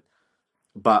stupid.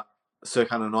 But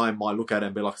Serkan and I might look at it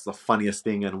and be like, it's the funniest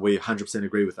thing, and we 100%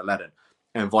 agree with Aladdin,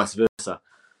 and vice versa.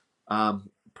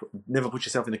 Never put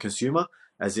yourself in the consumer,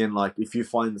 as in like if you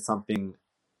find something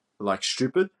like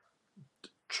stupid,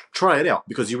 try it out,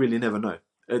 because you really never know.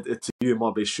 To you, it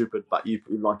might be stupid, but you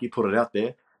put it out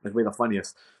there and be the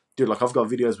funniest. Dude, like I've got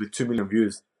videos with 2 million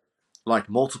views, like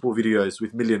multiple videos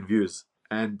with 1 million views,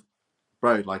 and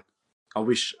bro, like I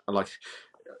wish, like,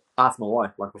 ask my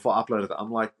wife, like before I uploaded it, I'm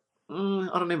like, I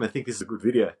don't even think this is a good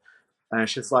video, and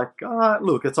she's like,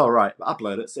 look, it's all right,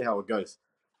 upload it, see how it goes,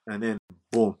 and then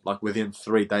boom, like within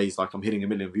 3 days, like I'm hitting 1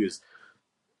 million views.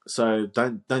 So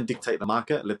don't dictate the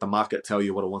market. Let the market tell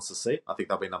you what it wants to see. I think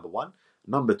that'll be number one.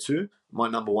 Number two, my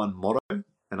number one motto,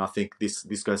 and I think this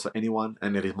goes for anyone,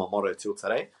 and it is my motto till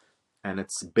today, and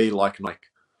it's be like Nike.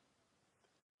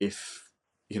 If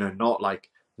not like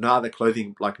no other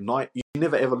clothing like Nike, you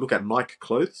never ever look at Nike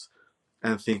clothes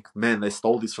and think, man, they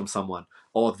stole this from someone,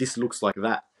 or this looks like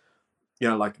that.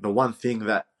 Like the one thing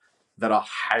that I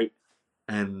hate,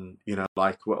 and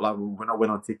like when I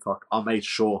went on TikTok, I made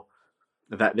sure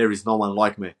that there is no one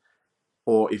like me.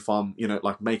 Or if I'm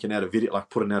like making out a video, like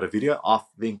putting out a video, I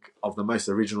think of the most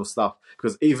original stuff,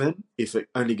 because even if it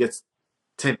only gets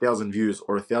 10,000 views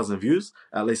or 1,000 views,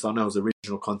 at least I know it's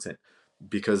original content,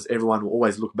 because everyone will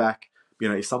always look back.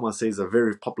 If someone sees a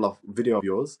very popular video of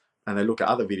yours and they look at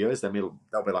other videos,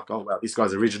 they'll be like, oh wow, this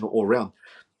guy's original all around,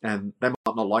 and they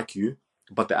might not like you,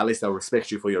 but at least they'll respect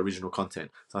you for your original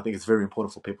content. So I think it's very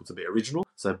important for people to be original.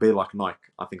 So be like Nike.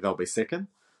 I think that'll be second,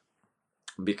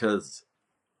 because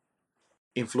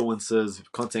influencers,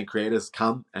 content creators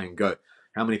come and go.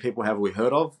 How many people have we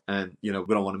heard of? And we don't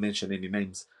want to mention any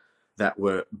names that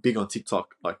were big on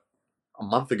TikTok like a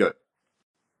month ago.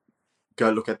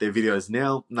 Go look at their videos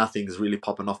now. Nothing's really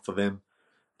popping off for them,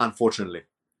 unfortunately.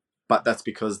 But that's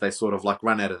because they sort of like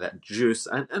run out of that juice,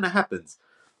 and it happens.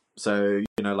 So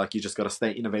like you just got to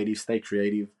stay innovative, stay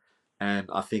creative. And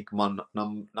I think my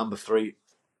number three,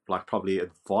 like probably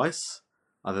advice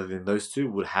other than those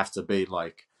two, would have to be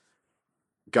like,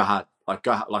 go hard,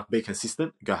 like be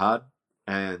consistent, go hard,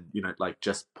 and like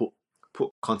just put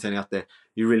content out there.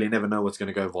 You really never know what's going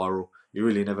to go viral. You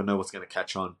really never know what's going to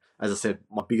catch on. As I said,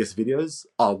 my biggest videos,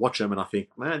 I'll watch them and I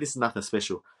think, man, this is nothing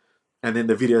special. And then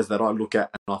the videos that I look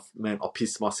at and I'll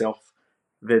piss myself,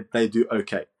 they do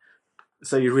okay.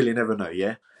 So you really never know,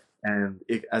 yeah. And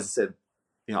as I said,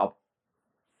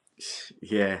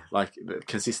 like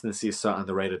consistency is so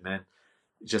underrated, man.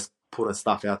 Just putting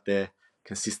stuff out there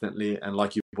consistently, and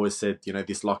like you boys said,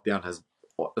 this lockdown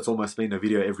it's almost been a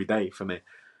video every day for me.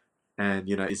 And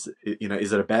is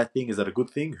it a bad thing? Is it a good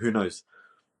thing? Who knows?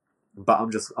 But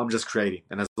I'm just creating,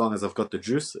 and as long as I've got the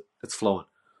juice, it's flowing.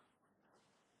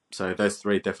 So those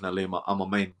three definitely are my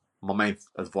main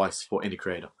advice for any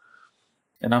creator.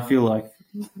 And I feel like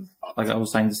I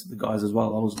was saying this to the guys as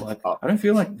well. I was like, I don't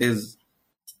feel like there's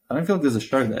a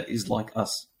show that is like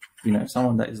us.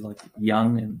 Someone that is like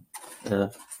young and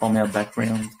from our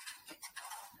background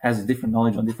has different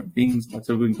knowledge on different things. Like,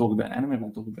 so we can talk about anime, we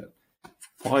can talk about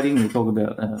fighting, we talk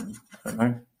about I don't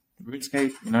know,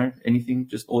 RuneScape, anything,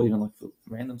 just or even like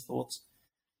random thoughts.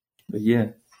 But yeah,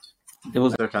 there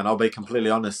was. Okay, and I'll be completely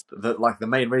honest. The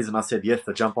main reason I said yes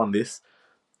to jump on this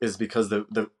is because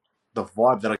the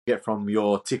vibe that I get from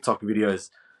your TikTok videos,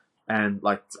 and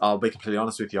like I'll be completely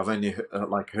honest with you, I've only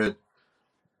heard.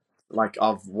 Like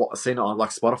I've seen it on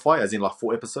like Spotify, as in like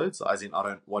 4 episodes. As in I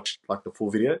don't watch like the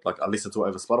full video. Like I listen to it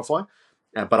over Spotify,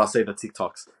 but I see the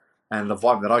TikToks, and the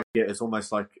vibe that I get is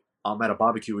almost like I'm at a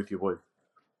barbecue with you boys.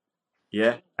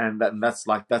 Yeah, and that's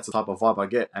the type of vibe I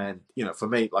get, and for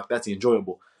me, like that's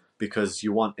enjoyable, because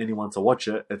you want anyone to watch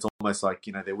it. It's almost like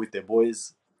they're with their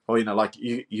boys, or like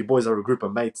you boys are a group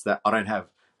of mates that I don't have,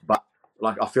 but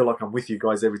like I feel like I'm with you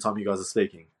guys every time you guys are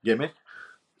speaking. Get me?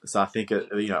 So I think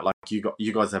like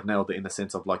you guys have nailed it in the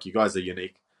sense of like you guys are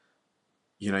unique.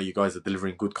 You guys are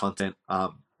delivering good content.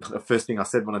 The first thing I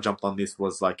said when I jumped on this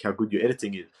was like how good your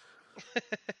editing is.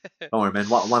 Don't worry, man.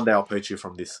 One day I'll poach you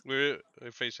from this. We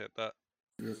appreciate that.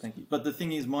 Yeah, thank you. But the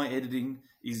thing is, my editing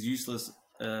is useless.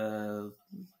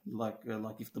 Like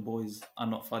if the boys are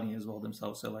not funny as well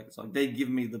themselves, so like it's like they give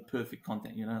me the perfect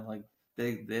content. Like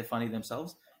they're funny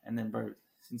themselves, and then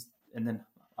and then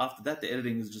after that, the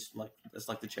editing is just like it's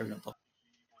like the cherry on top.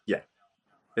 Yeah,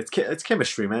 it's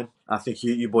chemistry, man. I think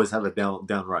you boys have it down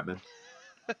right, man.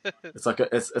 It's like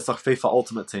it's like FIFA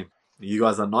Ultimate Team. You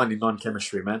guys are 99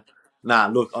 chemistry, man. Nah,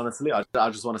 look, honestly, I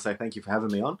just want to say thank you for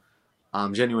having me on.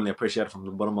 Genuinely appreciate it from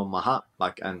the bottom of my heart.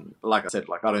 Like I said,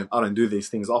 like I don't do these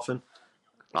things often.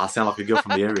 I sound like a girl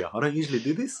from the area. I don't usually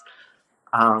do this.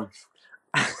 But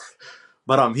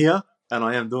I'm here and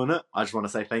I am doing it. I just want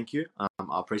to say thank you. I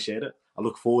appreciate it. I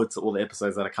look forward to all the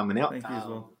episodes that are coming out. Thank you as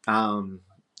well.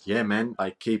 Yeah, man,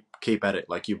 like keep at it.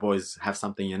 Like you boys have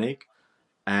something unique.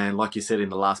 And like you said in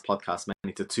the last podcast, man,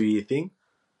 it's a 2-year thing.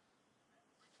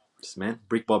 Just, man,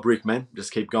 brick by brick, man,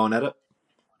 just keep going at it.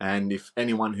 And if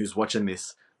anyone who's watching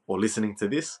this or listening to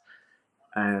this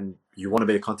and you want to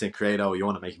be a content creator or you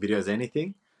want to make videos,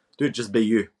 anything, dude, just be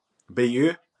you. Be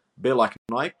you. Be like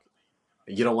Nike.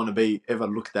 You don't want to be ever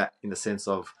looked at in the sense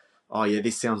of, oh yeah,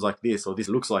 this sounds like this or this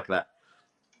looks like that.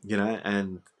 You know,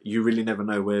 and you really never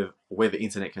know where the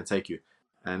internet can take you.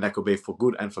 And that could be for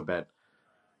good and for bad.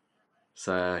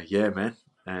 So yeah, man.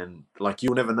 And like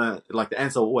you'll never know, like the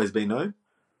answer will always be no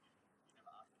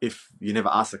if you never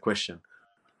ask the question.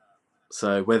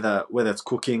 So whether it's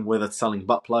cooking, whether it's selling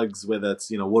butt plugs, whether it's,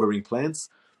 you know, watering plants,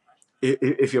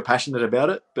 if you're passionate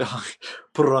about it,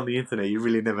 put it on the internet. You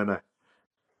really never know.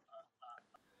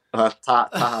 No,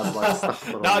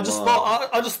 I just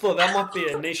thought that might be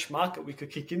a niche market we could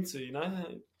kick into. You know,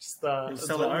 just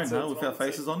sell our own, huh, with our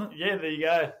faces on it. Yeah, there you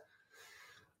go.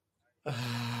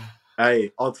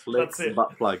 Hey, Odd Flex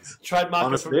butt plugs. Trademark.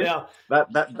 Honestly, from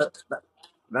now.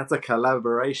 That's a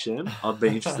collaboration I'd be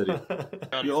interested in.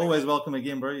 You're always welcome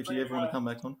again, bro, if you ever want to come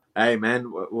back on. Hey, man,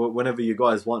 whenever you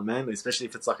guys want, man, especially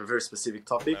if it's like a very specific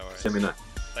topic, let me know.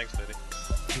 Thanks, Daddy.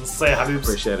 We'll say Habibs.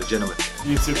 Appreciate it, gentlemen.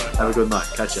 You too, mate. Have a good night.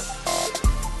 Catch ya.